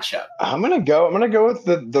West matchup? I'm gonna go with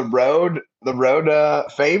the road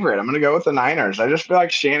favorite. I'm gonna go with the Niners. I just feel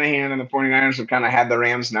like Shanahan and the 49ers have kind of had the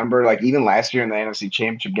Rams number. Like even last year in the NFC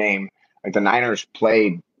Championship game, like the Niners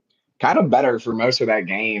played kind of better for most of that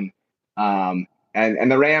game. And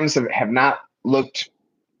the Rams have not looked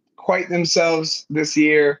quite themselves this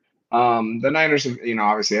year. The Niners have,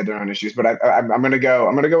 obviously had their own issues, but I'm gonna go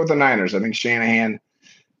with the Niners. I think Shanahan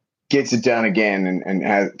gets it done again and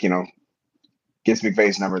has, gets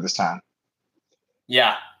McVay's number this time.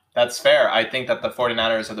 Yeah, that's fair. I think that the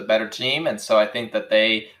 49ers are the better team, and so I think that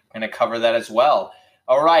they are going to cover that as well.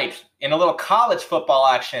 All right, in a little college football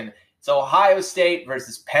action, it's Ohio State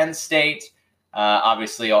versus Penn State.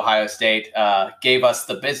 Obviously, Ohio State gave us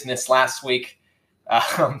the business last week,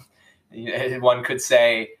 one could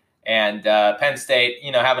say, and Penn State,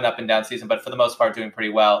 have an up and down season, but for the most part doing pretty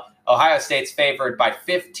well. Ohio State's favored by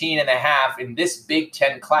 15.5 in this Big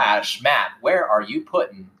Ten clash. Matt, where are you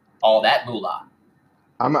putting all that moolah?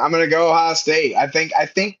 I'm going to go Ohio State. I think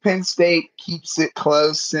Penn State keeps it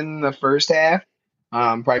close in the first half.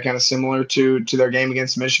 Probably kind of similar to their game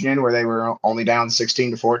against Michigan, where they were only down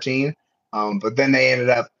 16-14. But then they ended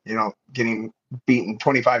up, getting beaten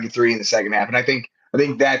 25-3 in the second half. And I think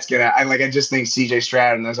that's I just think CJ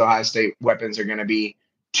Stroud and those Ohio State weapons are gonna be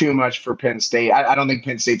too much for Penn State. I don't think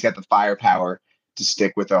Penn State's got the firepower to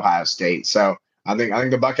stick with Ohio State. So I think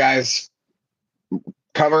the Buckeyes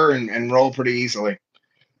cover and roll pretty easily.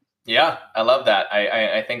 Yeah, I love that.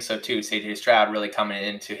 I think so too. CJ Stroud really coming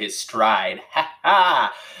into his stride. Ha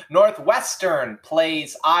ha! Northwestern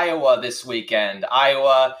plays Iowa this weekend.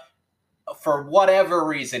 Iowa, for whatever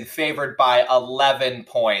reason, favored by 11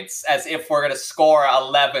 points, as if we're going to score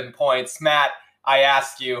 11 points. Matt, I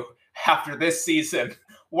ask you, after this season,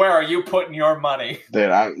 where are you putting your money?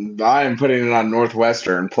 Dude, I am putting it on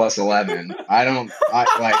Northwestern plus 11.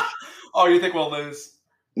 Oh, you think we'll lose?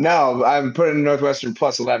 No, I'm putting Northwestern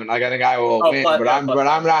plus 11. I think Iowa will win, but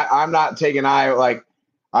I'm not taking Iowa.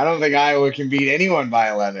 I don't think Iowa can beat anyone by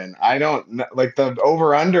 11. I don't the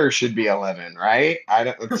over under should be 11, right?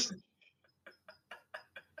 This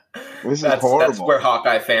is horrible. That's where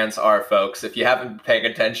Hawkeye fans are, folks. If you haven't been paying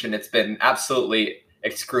attention, it's been absolutely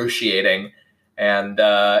excruciating, and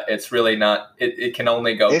it's really not. It can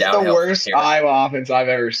only go downhill. It's the worst Iowa offense I've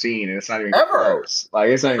ever seen, and it's not even close.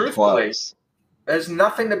 It's not even close. There's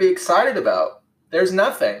nothing to be excited about. There's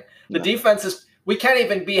nothing. The defense is. We can't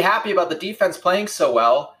even be happy about the defense playing so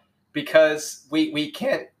well because we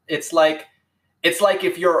can't. It's like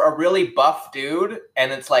if you're a really buff dude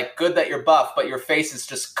and it's like good that you're buff, but your face is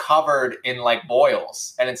just covered in like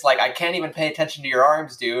boils, and it's like I can't even pay attention to your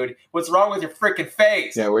arms, dude. What's wrong with your freaking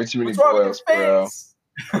face? Yeah, way too many boils, bro.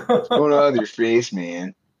 What's going on with your face,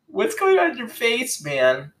 man? What's going on with your face,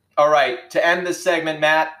 man? All right, to end this segment,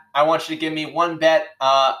 Matt, I want you to give me one bet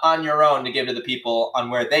on your own to give to the people on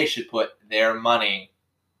where they should put their money.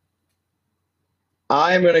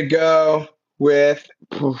 I'm gonna go with.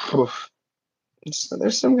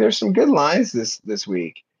 There's some good lines this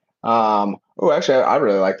week. Actually, I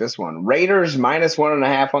really like this one. Raiders minus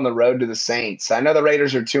 1.5 on the road to the Saints. I know the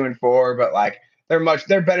Raiders are 2-4, but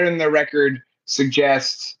they're better than their record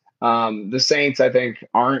suggests. The Saints, I think,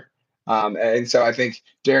 aren't. And so I think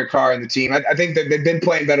Derek Carr and the team, I think that they've been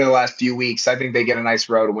playing better the last few weeks. I think they get a nice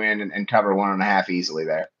road win and cover 1.5 easily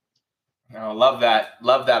there. Oh, love that.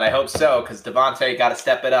 Love that. I hope so, because Devontae got to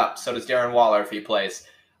step it up. So does Darren Waller if he plays.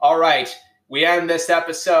 All right. We end this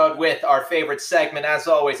episode with our favorite segment. As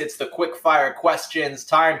always, it's the quick fire questions.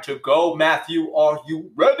 Time to go. Matthew, are you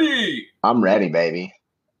ready? I'm ready, baby.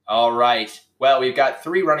 All right. Well, we've got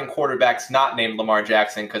 3 running quarterbacks not named Lamar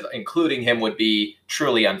Jackson, because including him would be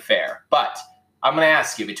truly unfair. But I'm going to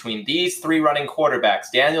ask you, between these 3 running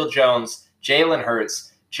quarterbacks, Daniel Jones, Jalen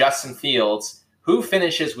Hurts, Justin Fields, who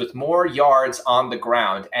finishes with more yards on the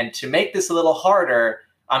ground? And to make this a little harder,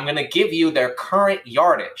 I'm going to give you their current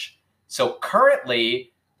yardage. So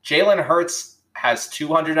currently, Jalen Hurts has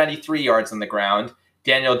 293 yards on the ground.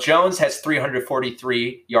 Daniel Jones has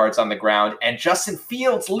 343 yards on the ground, and Justin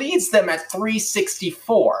Fields leads them at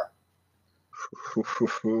 364.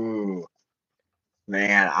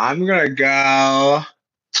 Man, I'm going to go.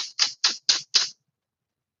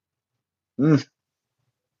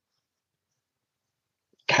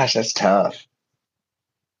 Gosh, that's tough.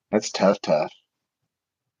 That's tough.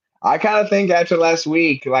 I kind of think after last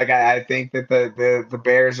week, I think that the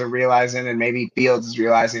Bears are realizing, and maybe Fields is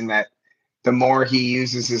realizing, that the more he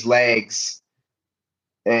uses his legs,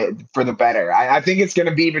 for the better. I think it's going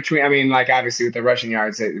to be between. I mean, obviously with the rushing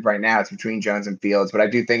yards right now, it's between Jones and Fields, but I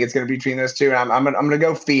do think it's going to be between those two. And I'm going to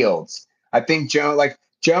go Fields. I think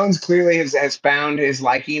Jones clearly has found his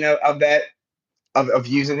liking of that of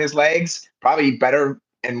using his legs, probably better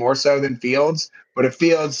and more so than Fields. But if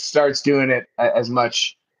Fields starts doing it as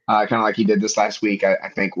much, kind of like he did this last week, I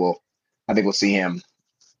think we'll see him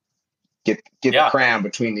get the crown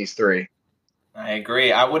between these 3. I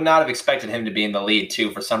agree. I would not have expected him to be in the lead,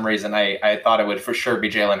 too. For some reason, I thought it would for sure be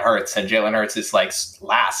Jalen Hurts, and Jalen Hurts is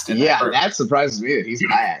last. That surprises me that he's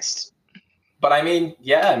last. But I mean,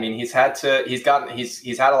 he's had a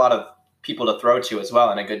lot of people to throw to as well,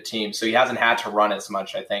 and a good team, so he hasn't had to run as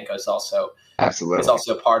much. I think is also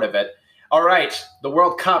part of it. All right, the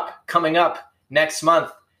World Cup coming up next month.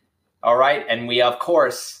 All right, and we of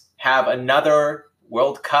course have another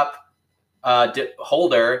World Cup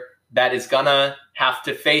holder that is gonna have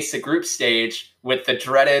to face a group stage with the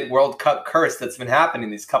dreaded World Cup curse that's been happening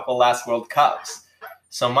these couple last World Cups.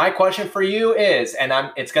 So my question for you is, and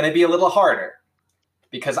it's gonna be a little harder,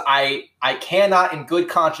 because I cannot in good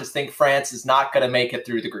conscience think France is not gonna make it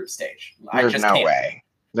through the group stage. There's no way.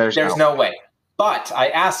 There's no way. But I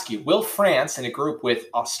ask you, will France, in a group with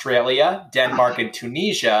Australia, Denmark, and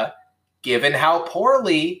Tunisia, given how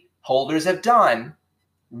poorly holders have done,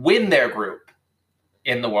 win their group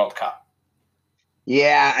in the World Cup?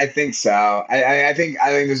 Yeah, I think so. I think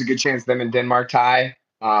there's a good chance them and Denmark tie.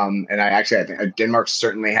 And I think Denmark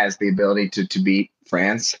certainly has the ability to beat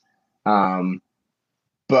France. Um,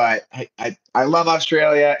 but I love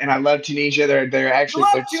Australia and I love Tunisia. They're You actually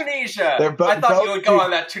love Tunisia. they're I thought you both would go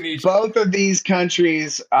on that Tunisia. both of these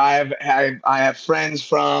countries I have friends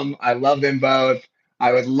from. I love them both.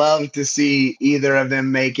 I would love to see either of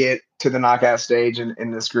them make it to the knockout stage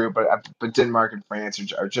in this group, but Denmark and France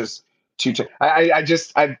are just too. I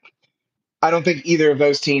don't think either of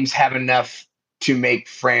those teams have enough to make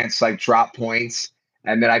France like drop points.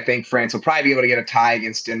 And then I think France will probably be able to get a tie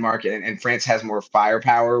against Denmark, and France has more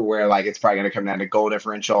firepower where like it's probably going to come down to goal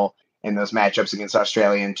differential in those matchups against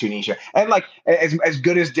Australia and Tunisia. And like as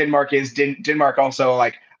good as Denmark is, Denmark also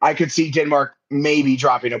like I could see Denmark maybe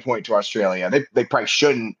dropping a point to Australia. They probably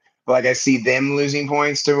shouldn't, but like I see them losing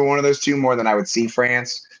points to one of those two more than I would see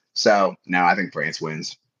France. So no, I think France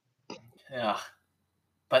wins. Yeah.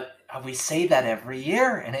 But we say that every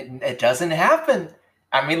year, and it doesn't happen.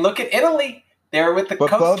 I mean, look at Italy. They're with the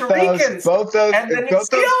But Costa Ricans and the New both those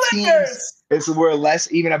Zealanders. teams were less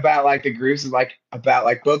even about like the groups, like about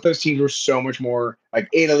like both those teams were so much more like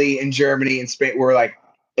Italy and Germany and Spain were like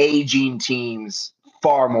aging teams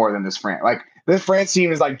far more than this France. Like this France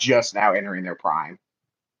team is like just now entering their prime.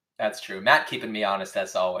 That's true. Matt keeping me honest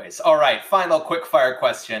as always. All right, final quick fire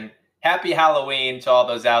question. Happy Halloween to all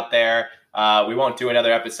those out there. We won't do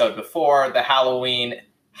another episode before the Halloween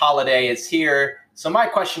holiday is here. So my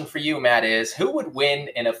question for you, Matt, is who would win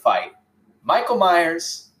in a fight? Michael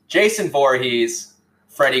Myers, Jason Voorhees,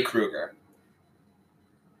 Freddy Krueger?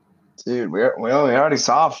 Dude, we already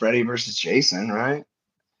saw Freddy versus Jason, right?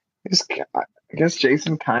 I guess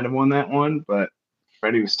Jason kind of won that one, but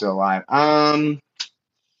Freddy was still alive. I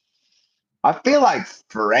feel like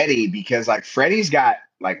Freddy because like Freddy's got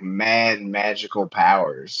like mad magical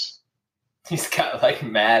powers. He's got like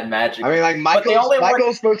mad magic. I mean, like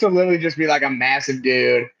Michael's supposed to literally just be like a massive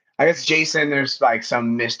dude. I guess Jason, there's like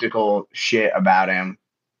some mystical shit about him.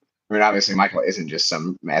 I mean, obviously Michael isn't just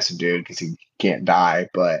some massive dude because he can't die,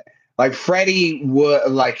 but like Freddy would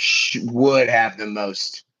have the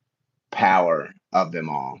most power of them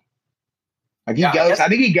all. Like I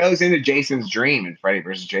think he goes into Jason's dream in Freddy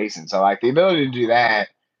versus Jason. So like the ability to do that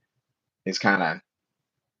is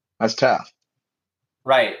that's tough.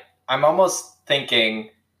 Right. I'm almost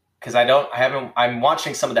thinking because I'm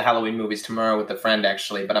watching some of the Halloween movies tomorrow with a friend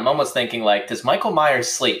actually, but I'm almost thinking like, does Michael Myers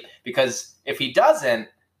sleep? Because if he doesn't,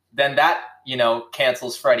 then that,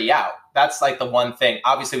 cancels Freddy out. That's like the one thing.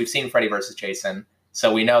 Obviously we've seen Freddy versus Jason,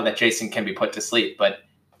 so we know that Jason can be put to sleep, but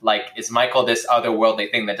like, is Michael this otherworldly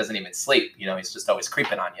thing that doesn't even sleep? He's just always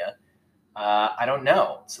creeping on you. I don't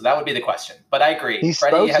know. So that would be the question. But I agree. He's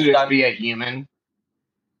supposed to just be a human.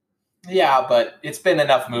 Yeah, but it's been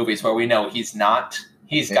enough movies where we know he's not.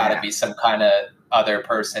 He's got to be some kind of other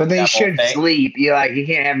person. But they should sleep. You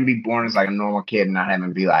can't have him be born as like a normal kid and not have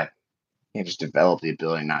him be like, just develop the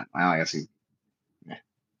ability. I guess he. Yeah.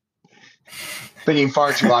 Thinking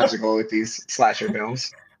far too logical with these slasher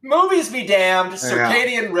films. Movies be damned.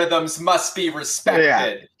 Circadian rhythms must be respected.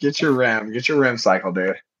 Yeah. Get your REM cycle,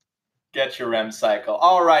 dude. Get your REM cycle.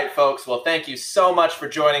 All right, folks. Well, thank you so much for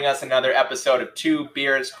joining us. Another episode of Two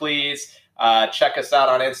Beers, Please. Check us out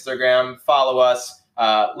on Instagram. Follow us.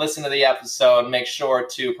 Listen to the episode. Make sure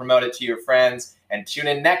to promote it to your friends. And tune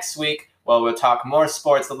in next week where we'll talk more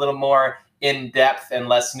sports, a little more in-depth and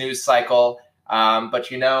less news cycle. But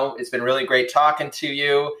it's been really great talking to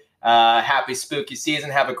you. Happy spooky season.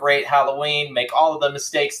 Have a great Halloween. Make all of the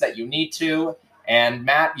mistakes that you need to. And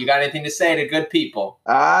Matt, you got anything to say to good people?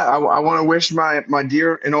 I want to wish my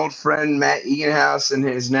dear and old friend Matt Eganhouse and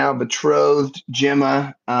his now betrothed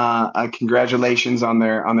Gemma congratulations on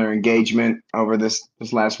their engagement over this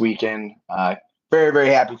last weekend. Very, very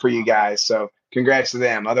happy for you guys. So congrats to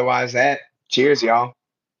them. Otherwise, cheers, y'all.